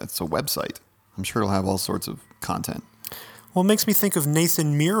 it's a website. I'm sure it'll have all sorts of content. Well, it makes me think of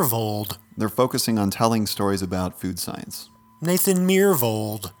Nathan Myhrvold. They're focusing on telling stories about food science. Nathan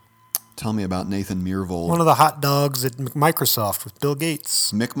Myhrvold. Tell me about Nathan Myhrvold. One of the hot dogs at Microsoft with Bill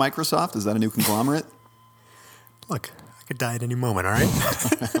Gates. Mick Microsoft? Is that a new conglomerate? Look, I could die at any moment, all right?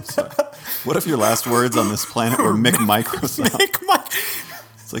 What if your last words on this planet were Mick Microsoft?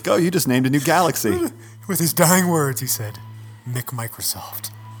 It's like, oh, you just named a new galaxy. With his dying words, he said, Mick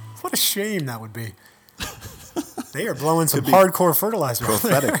Microsoft. What a shame that would be. They are blowing some hardcore fertilizer.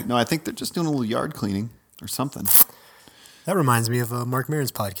 Prophetic. No, I think they're just doing a little yard cleaning or something. That reminds me of Mark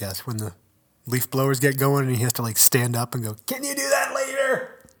Maron's podcast when the leaf blowers get going and he has to like stand up and go, can you do that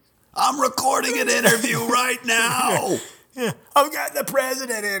later? I'm recording an interview right now. Yeah, I've got the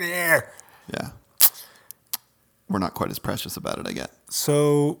president in here. Yeah. We're not quite as precious about it, I get.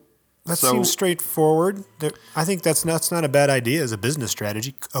 So that seems straightforward. I think that's not a bad idea as a business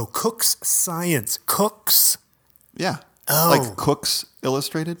strategy. Oh, Cook's Science. Cooks. Yeah. Oh. Like Cook's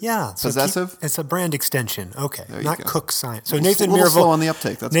Illustrated? Yeah. Possessive? It's a brand extension. Okay. There you Not go. Cook Science. So A Nathan little Myhrvold. slow on the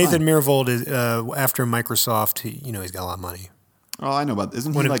uptake. That's Nathan fine. Myhrvold is after Microsoft. He's got a lot of money. Oh, I know about.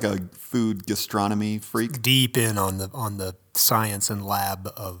 Isn't he like a food gastronomy freak? Deep in on the science and lab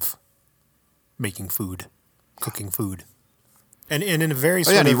of making food, cooking food, and in a very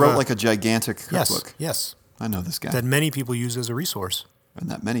Oh yeah, and he wrote like a gigantic cookbook. Yes. I know this guy. That many people use as a resource. And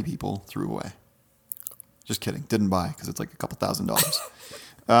that many people threw away. Just kidding. Didn't buy because it's like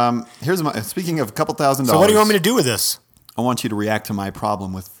 $2,000. Speaking of $2,000. So what do you want me to do with this? I want you to react to my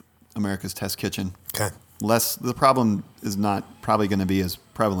problem with America's Test Kitchen. Okay. The problem is not probably going to be as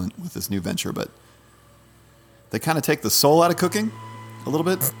prevalent with this new venture, but they kind of take the soul out of cooking a little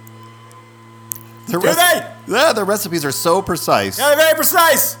bit. Yeah, their recipes are so precise. Yeah, they're very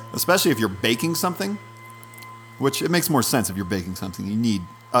precise. Especially if you're baking something, which it makes more sense if you're baking something. You need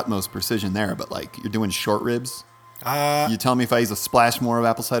utmost precision there, but like you're doing short ribs. You tell me if I use a splash more of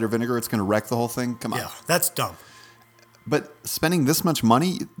apple cider vinegar, it's going to wreck the whole thing? Come on. Yeah, that's dumb. But spending this much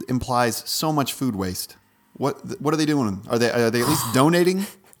money implies so much food waste. What are they doing? Are they at least donating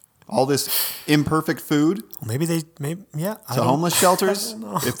all this imperfect food To homeless shelters?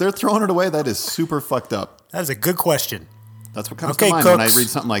 If they're throwing it away, that is super fucked up. That is a good question. That's what comes to mind when I read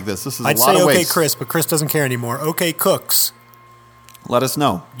something like this. This is I'd a lot of say waste. okay, Chris, but Chris doesn't care anymore. Okay, Cooks. Let us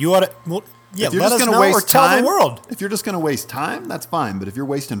know. You ought to. Well, Yeah, if you're let just us gonna know waste or tell time, the world. If you're just going to waste time, that's fine. But if you're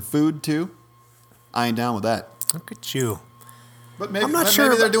wasting food too, I ain't down with that. Look at you. But maybe, I'm not maybe sure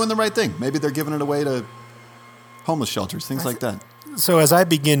they're about- doing the right thing. Maybe they're giving it away to homeless shelters, things like that. So as I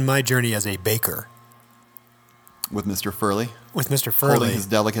begin my journey as a baker With Mr. Furley with Mr. holding Furley, his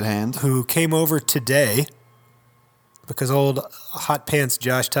delicate hand. who came over today because old hot pants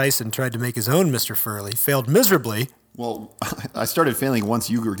Josh Tyson tried to make his own Mr. Furley, failed miserably. Well, I started failing once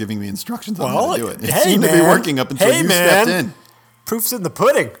you were giving me instructions on Well, how to do it. It hey, seemed to be man. working up until Hey, you man. stepped in. Proof's in the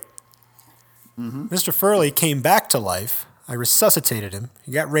pudding. Mr. Furley came back to life. I resuscitated him.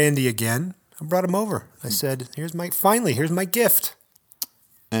 He got Randy again. I brought him over. I said, here's my gift.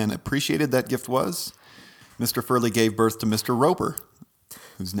 And appreciated that gift was Mr. Furley gave birth to Mr. Roper,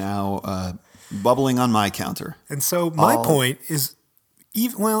 who's now bubbling on my counter. And so my point is,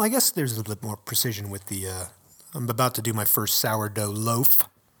 I guess there's a little bit more precision with the, I'm about to do my first sourdough loaf.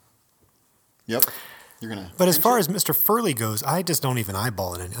 Yep. You're going to. But as far as Mr. Furley goes, I just don't even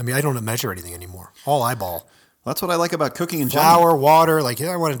eyeball it. I mean, I don't measure anything anymore. All eyeball. That's what I like about cooking in general. Flour, water,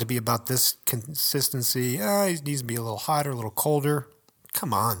 I want it to be about this consistency. It needs to be a little hotter, a little colder.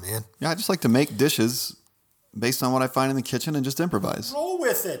 Come on, man. Yeah, I just like to make dishes based on what I find in the kitchen and just improvise. Roll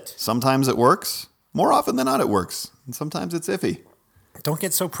with it. Sometimes it works. More often than not, it works. And sometimes it's iffy. Don't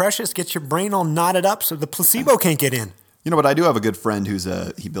get so precious. Get your brain all knotted up so the placebo can't get in. You know, but I do have a good friend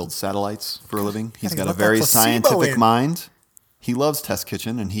he builds satellites for a living. He's got a let that very placebo scientific in. mind. He loves Test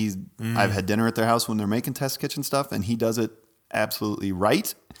Kitchen, and I've had dinner at their house when they're making Test Kitchen stuff, and he does it absolutely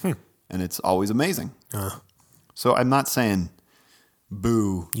right, and it's always amazing. So I'm not saying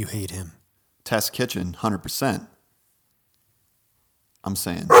boo You hate him. Test Kitchen 100%. I'm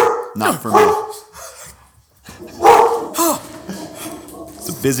saying not for me. It's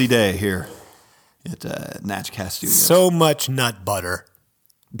a busy day here at Natchcast Studios. So much nut butter.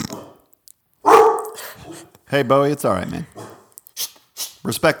 Hey, Bowie, it's all right, man.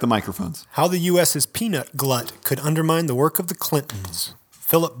 Respect the microphones. How the U.S.'s peanut glut could undermine the work of the Clintons.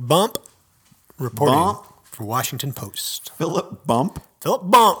 Philip Bump reporting Bump? for Washington Post. Philip Bump? Philip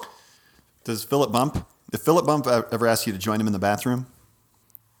Bump. Does Philip Bump? If Philip Bump ever asks you to join him in the bathroom?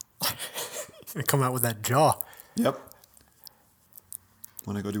 Come out with that jaw. Yep.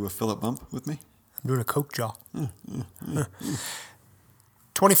 Want to go do a Philip Bump with me? I'm doing a Coke jaw.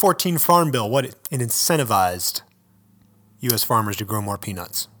 2014 Farm Bill, it incentivized U.S. farmers to grow more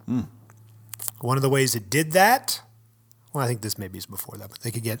peanuts. One of the ways it did that, I think this maybe is before that, but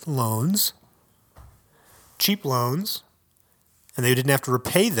they could get loans, cheap loans, and they didn't have to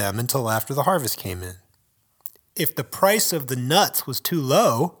repay them until after the harvest came in. If the price of the nuts was too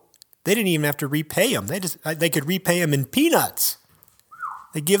low, they didn't even have to repay them. They could repay them in peanuts.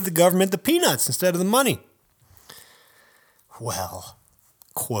 They give the government the peanuts instead of the money. Well,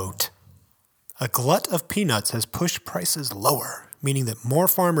 quote, a glut of peanuts has pushed prices lower, meaning that more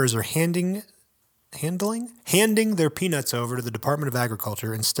farmers are handing their peanuts over to the Department of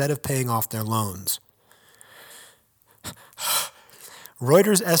Agriculture instead of paying off their loans.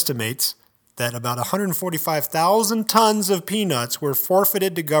 Reuters estimates that about 145,000 tons of peanuts were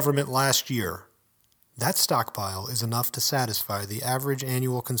forfeited to government last year. That stockpile is enough to satisfy the average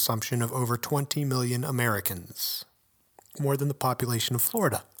annual consumption of over 20 million Americans, more than the population of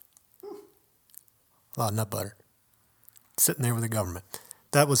Florida. A lot of nut butter. Sitting there with the government.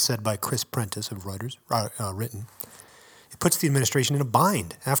 That was said by Chris Prentice of Reuters, written. It puts the administration in a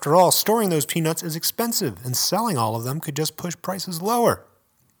bind. After all, storing those peanuts is expensive, and selling all of them could just push prices lower.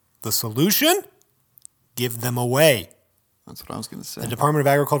 The solution? Give them away. That's what I was going to say. The Department of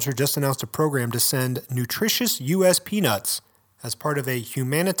Agriculture just announced a program to send nutritious U.S. peanuts as part of a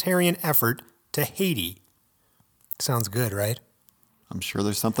humanitarian effort to Haiti. Sounds good, right? I'm sure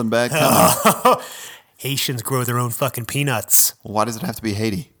there's something bad coming. Haitians grow their own fucking peanuts. Why does it have to be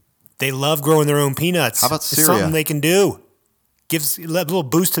Haiti? They love growing their own peanuts. How about It's Syria? something they can do. Gives a little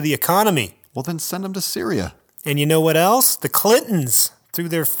boost to the economy. Well, then send them to Syria. And you know what else? The Clintons, through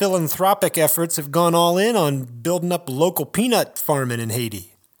their philanthropic efforts, have gone all in on building up local peanut farming in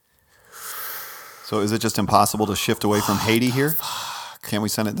Haiti. So is it just impossible to shift away from Haiti here? Can't we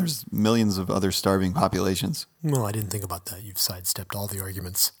send it? There's millions of other starving populations. Well, I didn't think about that. You've sidestepped all the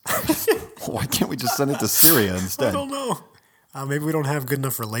arguments. Why can't we just send it to Syria I instead? don't know. Maybe we don't have good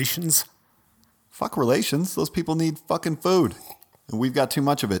enough relations. Fuck relations. Those people need fucking food. And we've got too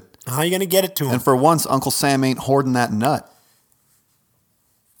much of it. How are you going to get it to them? And for once, Uncle Sam ain't hoarding that nut.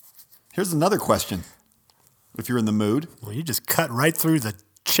 Here's another question. If you're in the mood. Well, you just cut right through the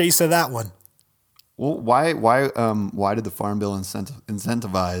chase of that one. Well, why did the Farm Bill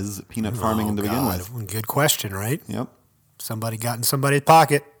incentivize peanut farming to begin with? Good question, right? Yep. Somebody got in somebody's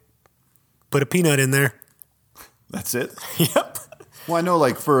pocket. Put a peanut in there. That's it? Yep. Well, I know,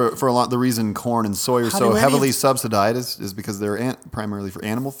 like, for a lot, the reason corn and soy are How so do any heavily of- subsidized is because they're primarily for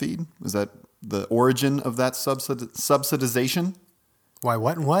animal feed. Is that the origin of that subsidization? Why,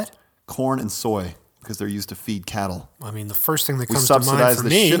 what and what? Corn and soy, because they're used to feed cattle. I mean, the first thing that We comes to mind subsidized for the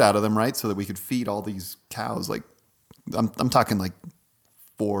me. shit out of them, right? So that we could feed all these cows. Like, I'm talking like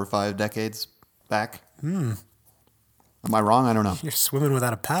 4 or 5 decades back. Am I wrong? I don't know. You're swimming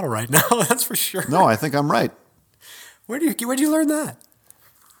without a paddle right now. That's for sure. No, I think I'm right. Where'd you learn that?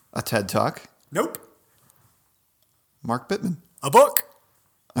 A TED Talk. Nope. Mark Bittman. A book.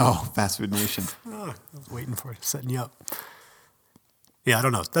 Oh, Fast Food Nation. Oh, I was waiting for it, setting you up. Yeah, I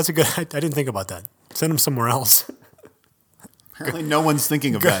don't know. That's a good. I didn't think about that. Send him somewhere else. Apparently, no one's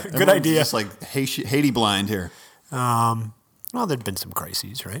thinking of that. Good Everyone's idea. Just like Haiti blind here. Well, there'd been some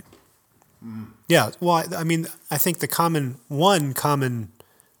crises, right? Yeah. Well, I mean, I think the common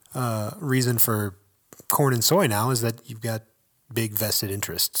reason for corn and soy now is that you've got big vested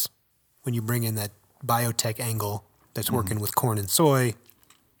interests. When you bring in that biotech angle that's working with corn and soy,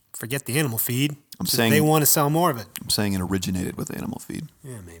 forget the animal feed. Just saying- they want to sell more of it. I'm saying it originated with animal feed.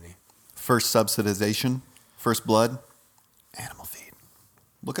 Yeah, maybe. First subsidization, first blood, animal feed.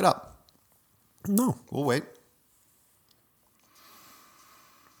 Look it up. No, We'll wait.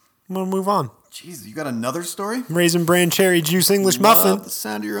 I'm gonna move on. Jeez, you got another story? Raisin Bran Cherry Juice English Love Muffin. the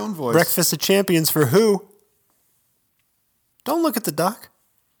sound of your own voice. Breakfast of Champions for who? Don't look at the duck.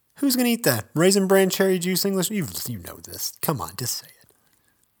 Who's going to eat that? Raisin Bran Cherry Juice English? You know this. Come on, just say it.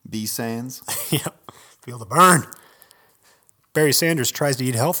 B Sands. Yep. Feel the burn. Barry Sanders tries to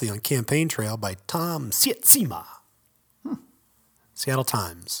eat healthy on campaign trail by Tom Sietsima. Seattle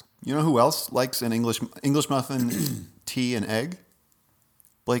Times. You know who else likes an English muffin, tea, and egg?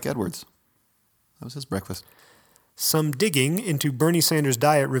 Blake Edwards. That was his breakfast. Some digging into Bernie Sanders'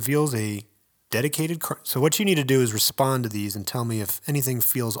 diet reveals a dedicated... So what you need to do is respond to these and tell me if anything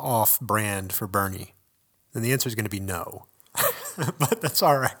feels off brand for Bernie. Then the answer is going to be no. But that's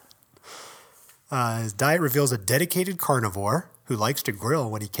all right. His diet reveals a dedicated carnivore who likes to grill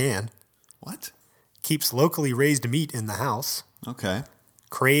when he can, What? keeps locally raised meat in the house, Okay.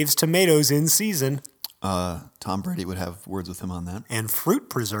 craves tomatoes in season, Tom Brady would have words with him on that. and fruit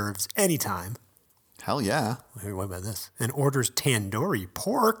preserves anytime. Hell yeah. Wait, what about this? And orders tandoori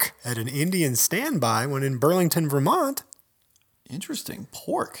pork at an Indian standby when in Burlington, Vermont. Interesting.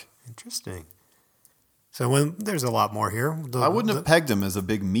 Pork. Interesting. So when there's a lot more here. I wouldn't have pegged him as a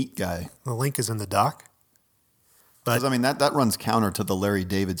big meat guy. The link is in the doc. Because, I mean, that runs counter to the Larry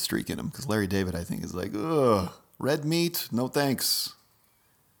David streak in him. Because Larry David, I think, is like, ugh, red meat? No thanks.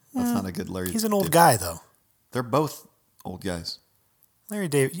 That's not a good Larry He's an old David. guy, though. They're both old guys. Larry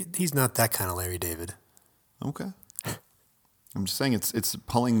David, he's not that kind of Larry David. Okay. I'm just saying it's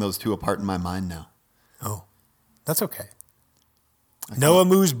pulling those two apart in my mind now. Oh, that's okay. Noah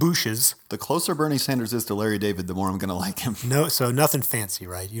Moose Bushes. The closer Bernie Sanders is to Larry David, the more I'm going to like him. No, so nothing fancy,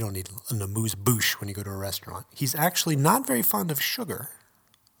 right? You don't need an amuse bouche when you go to a restaurant. He's actually not very fond of sugar.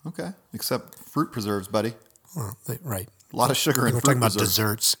 Okay. Except fruit preserves, buddy. Well, right. A lot of sugar in We're fruit talking about preserves.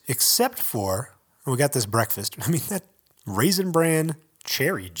 desserts, except for, we got this breakfast. I mean, that Raisin Bran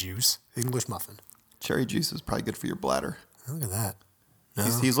cherry juice English muffin. Cherry juice is probably good for your bladder. Look at that. No.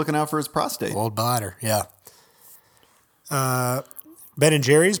 He's looking out for his prostate. Old bladder, yeah. Ben &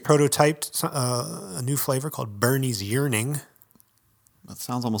 Jerry's prototyped a new flavor called Bernie's Yearning. That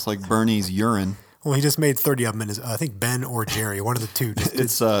sounds almost like Bernie's urine. Well, he just made 30 of them in his, I think Ben or Jerry, one of the two. Just did.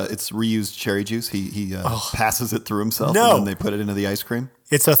 It's reused cherry juice. He passes it through himself No. and then they put it into the ice cream.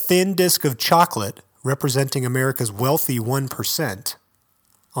 It's a thin disc of chocolate representing America's wealthy 1%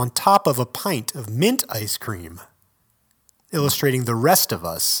 on top of a pint of mint ice cream, illustrating the rest of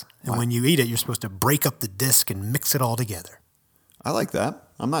us. And when you eat it, you're supposed to break up the disc and mix it all together. I like that.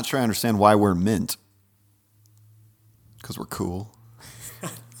 I'm not sure I understand why we're mint. Because we're cool.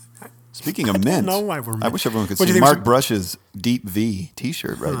 Speaking of mint, know why we're I mint. wish everyone could What do see you think Mark Brush's Deep V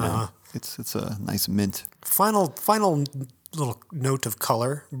T-shirt right now. It's a nice mint. Final little note of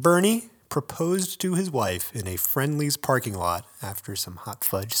color. Bernie proposed to his wife in a Friendly's parking lot after some hot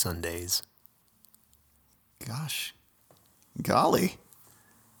fudge sundaes. Gosh, golly,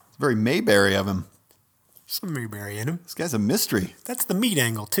 it's very Mayberry of him. Some Mayberry in him. This guy's a mystery. That's the meat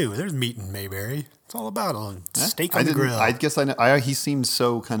angle, too. There's meat in Mayberry. It's all about a steak on the grill. I guess I know. He seems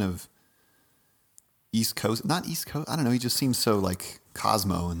so kind of East Coast, not East Coast. I don't know. He just seems so like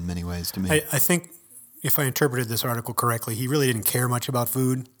Cosmo in many ways to me. I think if I interpreted this article correctly, he really didn't care much about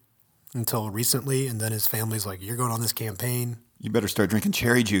food until recently, and then his family's like, "You're going on this campaign." You better start drinking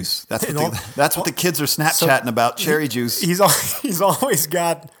cherry juice. That's And what all- that's what the kids are Snapchatting about. Cherry juice. He's always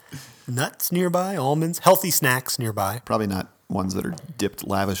got nuts nearby, almonds, healthy snacks nearby. Probably not ones that are dipped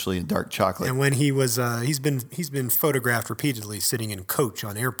lavishly in dark chocolate. And when he was, he's been photographed repeatedly sitting in coach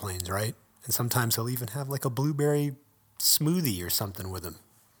on airplanes, right? And sometimes he'll even have like a blueberry smoothie or something with him.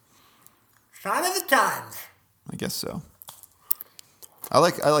 Sign of the times. I guess so. I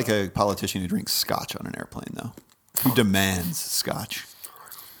like a politician who drinks scotch on an airplane, though. Who demands scotch.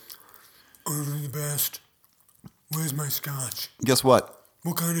 Oh, the best. Where's my scotch? Guess what?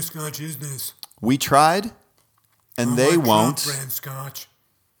 What kind of scotch is this? We tried, and they won't. Trump brand scotch.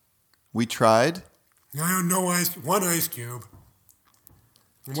 We tried. I don't know one ice cube.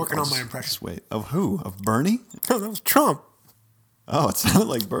 I'm working on my impression. Just wait. Of who? Of Bernie? No, that was Trump. Oh, it sounded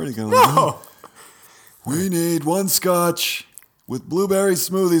like Bernie going, No. We need one scotch with blueberry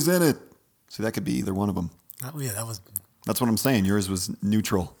smoothies in it. See, that could be either one of them. That was. That's what I'm saying. Yours was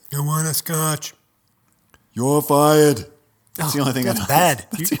neutral. I want a scotch. You're fired. That's the only thing I That's know. bad.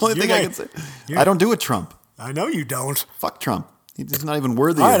 That's the only thing I can say. I don't do a Trump. I know you don't. Fuck Trump. He's not even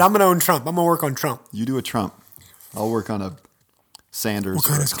worthy All right, of. I'm going to own Trump. I'm going to work on Trump. You do a Trump. I'll work on a Sanders. What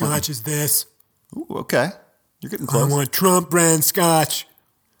kind or of a Clinton. scotch is this? Ooh, okay. You're getting I close. want Trump brand scotch.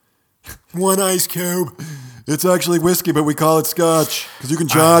 One ice cube. It's actually whiskey, but we call it scotch because you can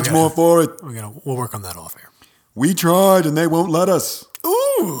right, charge we gotta- more for it. We'll work on that off air. We tried and they won't let us.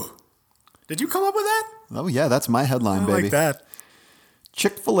 Ooh. Did you come up with that? Oh, yeah, that's my headline, I baby. like that.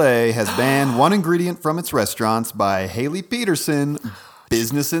 Chick-fil-A has banned one ingredient from its restaurants by Haley Peterson,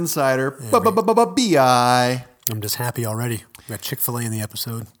 Business Insider, BI. I'm just happy already. We got Chick-fil-A in the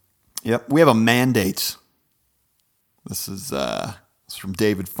episode. Yep, we have a mandate. This is from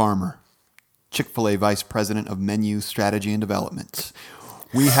David Farmer, Chick-fil-A Vice President of Menu Strategy and Development.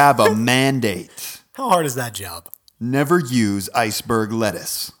 We have a mandate. How hard is that job? Never use iceberg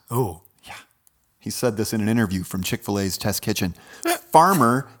lettuce. Oh. He said this in an interview from Chick-fil-A's Test Kitchen.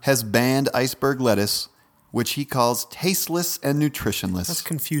 Farmer has banned iceberg lettuce, which he calls tasteless and nutritionless. That's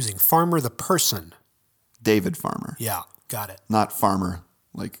confusing. Farmer the person. David Farmer, Yeah, got it. not farmer.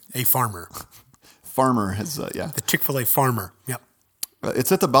 Like A farmer. Farmer has, yeah. The Chick-fil-A farmer. Yep.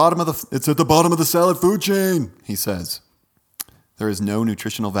 It's at the bottom of the salad food chain, he says. There is no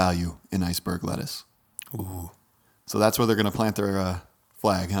nutritional value in iceberg lettuce. Ooh. So that's where they're going to plant their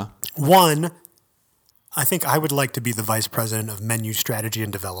flag, huh? One, I think I would like to be the vice president of menu strategy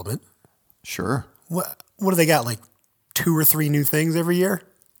and development. Sure. What do they got? Like 2 or 3 new things every year?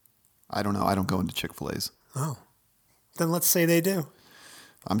 I don't know. I don't go into Chick-fil-A's. Oh. Then let's say they do.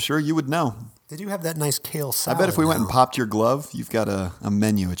 I'm sure you would know. They do have that nice kale salad. I bet if we went and now. popped your glove, you've got a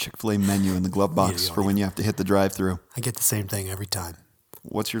menu, a Chick-fil-A menu in the glove box Yeah, for when you have to hit the drive-thru. I get the same thing every time.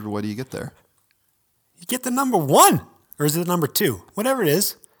 What do you get there? You get the number 1. Or is it number 2? Whatever it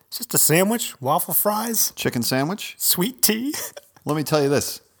is. It's just a sandwich, waffle fries, Chicken sandwich? sweet tea. Let me tell you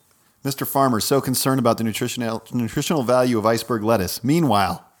this. Mr. Farmer's so concerned about the nutritional value of iceberg lettuce.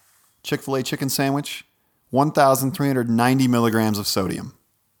 Meanwhile, Chick-fil-A chicken sandwich, 1,390 milligrams of sodium.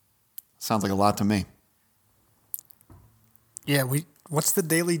 Sounds like a lot to me. Yeah, what's the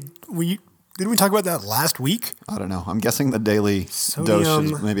daily didn't we talk about that last week? I don't know. I'm guessing the daily dose is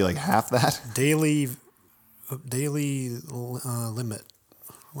Sodium. maybe like half that. Daily limit.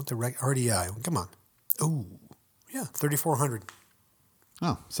 What the RDI? Come on. Oh, yeah, 3,400.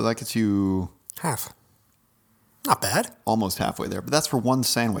 Oh, so that gets you Half. Not bad. almost halfway there. But that's for one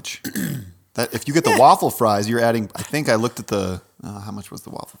sandwich. That if you get the waffle fries, you're adding. I think I looked at the how much was the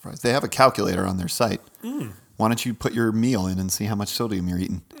waffle fries. They have a calculator on their site. Why don't you put your meal in and see how much sodium you're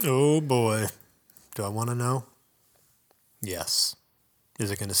eating? Oh boy. Do I want to know? Yes. Is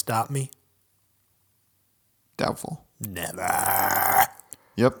it going to stop me? Doubtful. Never.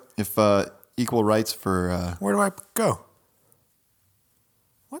 Yep. If equal rights for Where do I go?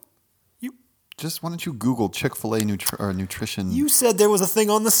 What? just why don't you Google Chick-fil-A nutrition? You said there was a thing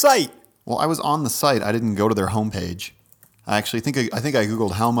on the site. Well, I was on the site. I didn't go to their homepage. I actually think I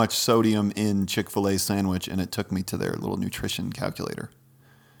Googled how much sodium in Chick-fil-A sandwich, and it took me to their little nutrition calculator.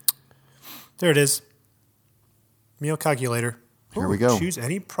 There it is. Meal calculator. Here we go. Choose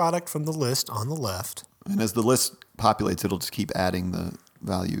any product from the list on the left. And as the list populates, it'll just keep adding the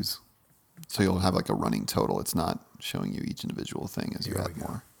values. So you'll have like a running total. It's not showing you each individual thing as you Here add we go.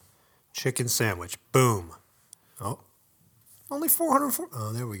 more. Chicken sandwich. Boom. Oh. Only 404.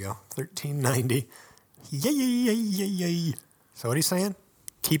 Oh, there we go. 1390. Yay. So what are you saying?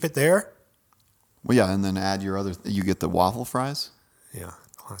 Keep it there? Well, yeah, and then add your other. You get the waffle fries. Yeah.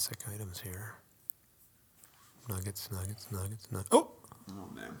 Classic items here. Nuggets. Oh, Oh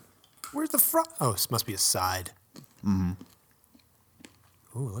man. where's the fry? Oh, this must be a side. Mm-hmm.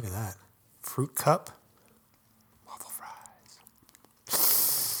 Ooh, look at that. Fruit cup. Waffle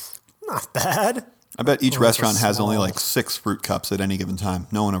fries. Not bad. I bet each Well, that's a restaurant has only small- like 6 fruit cups at any given time.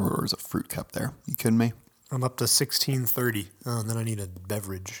 No one ever orders a fruit cup there. You kidding me? I'm up to 1630. Oh, and then I need a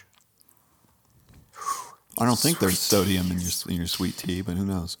beverage. I don't think there's sodium in your sweet tea, but who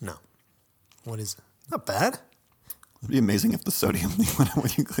knows? No. What is it? Not bad. It'd be amazing if the sodium went when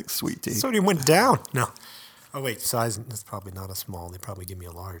you click sweet tea. Sodium went down. No. Oh, wait. Size. That's probably not a small. They probably give me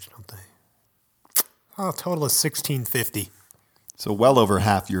a large, don't they? Oh, total is 1650. So well over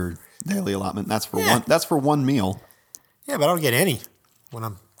half your daily allotment. That's for Yeah. one. That's for one meal. Yeah, but I don't get any when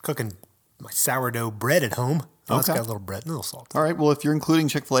I'm cooking my sourdough bread at home. Oh, it's Okay. got a little bread and a little salt. All right. Well, if you're including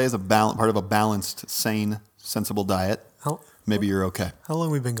Chick-fil-A as a part of a balanced, sane, sensible diet, maybe you're okay. How long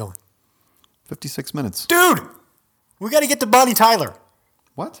have we been going? 56 minutes. Dude! We got to get to Bonnie Tyler.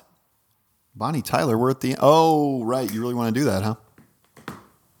 What? Bonnie Tyler, we're at the... Oh, right. You really want to do that, huh?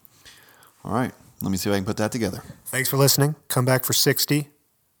 All right. Let me see if I can put that together. Thanks for listening. Come back for 60.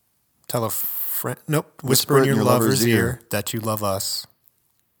 Tell a friend. Nope. Whisper in your lover's ear that you love us.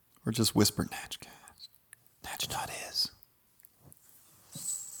 Or just whisper, Natchcast. Natch.is.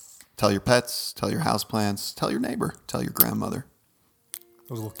 Tell your pets, tell your houseplants, tell your neighbor, tell your grandmother.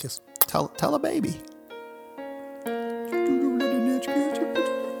 That was a little kiss. Tell a baby.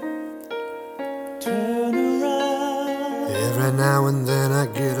 Every now and then I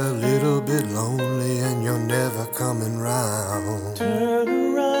get a little bit lonely and you're never coming round.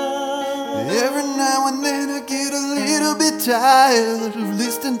 Every now and then I get a little bit tired of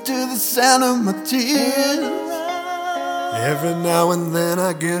listening to the sound of my tears. Every now and then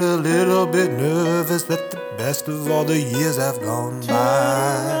I get a little bit nervous that the best of all the years have gone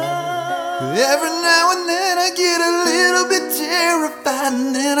by. Every now and then I get a little bit terrified,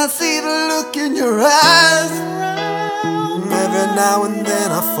 and then I see the look in your eyes. Every now and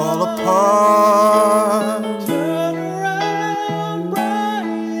then I fall apart.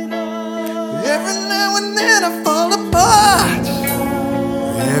 Every now and then I fall apart.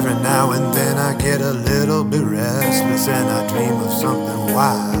 Every now and then I get a little bit restless and I dream of something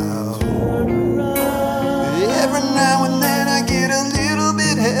wild. Every now and then I get a little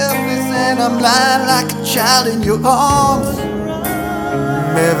bit helpless, and I'm lying like a child in your arms.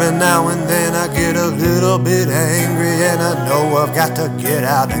 Every now and then I get a little bit angry and I know I've got to get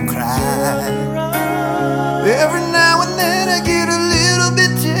out and cry. Every now and then I get a little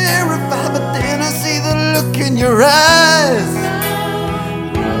bit terrified, but then I see the look in your eyes.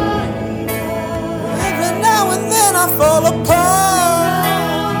 Every now and then I fall apart.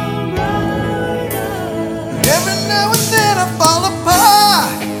 Every now and then I fall apart.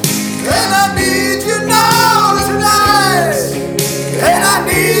 And I need you now tonight. And I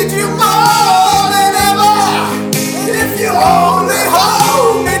need you more than ever. If you only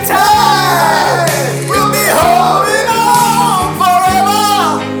hold me tight, we'll be holding on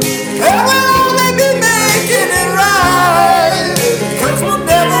forever. And we'll only be making it right. 'Cause we'll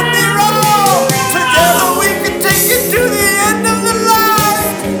never be wrong. Together we can take it to the end of the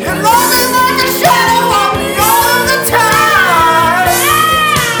line. You're loving like a shadow on me all the time.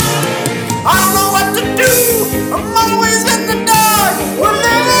 I don't know what to do. I'm always in the dark. We're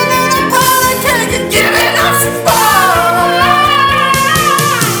living in a party, can't get giving us a spark.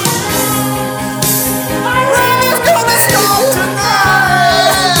 Rain's gonna start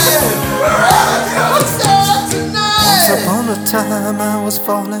tonight. Rain's gonna start tonight. Once upon a time I was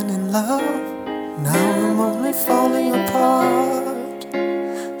falling in love. Now I'm only falling apart.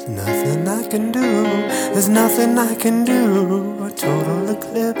 There's nothing I can do. There's nothing I can do. A total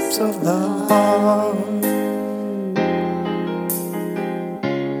eclipse of the heart.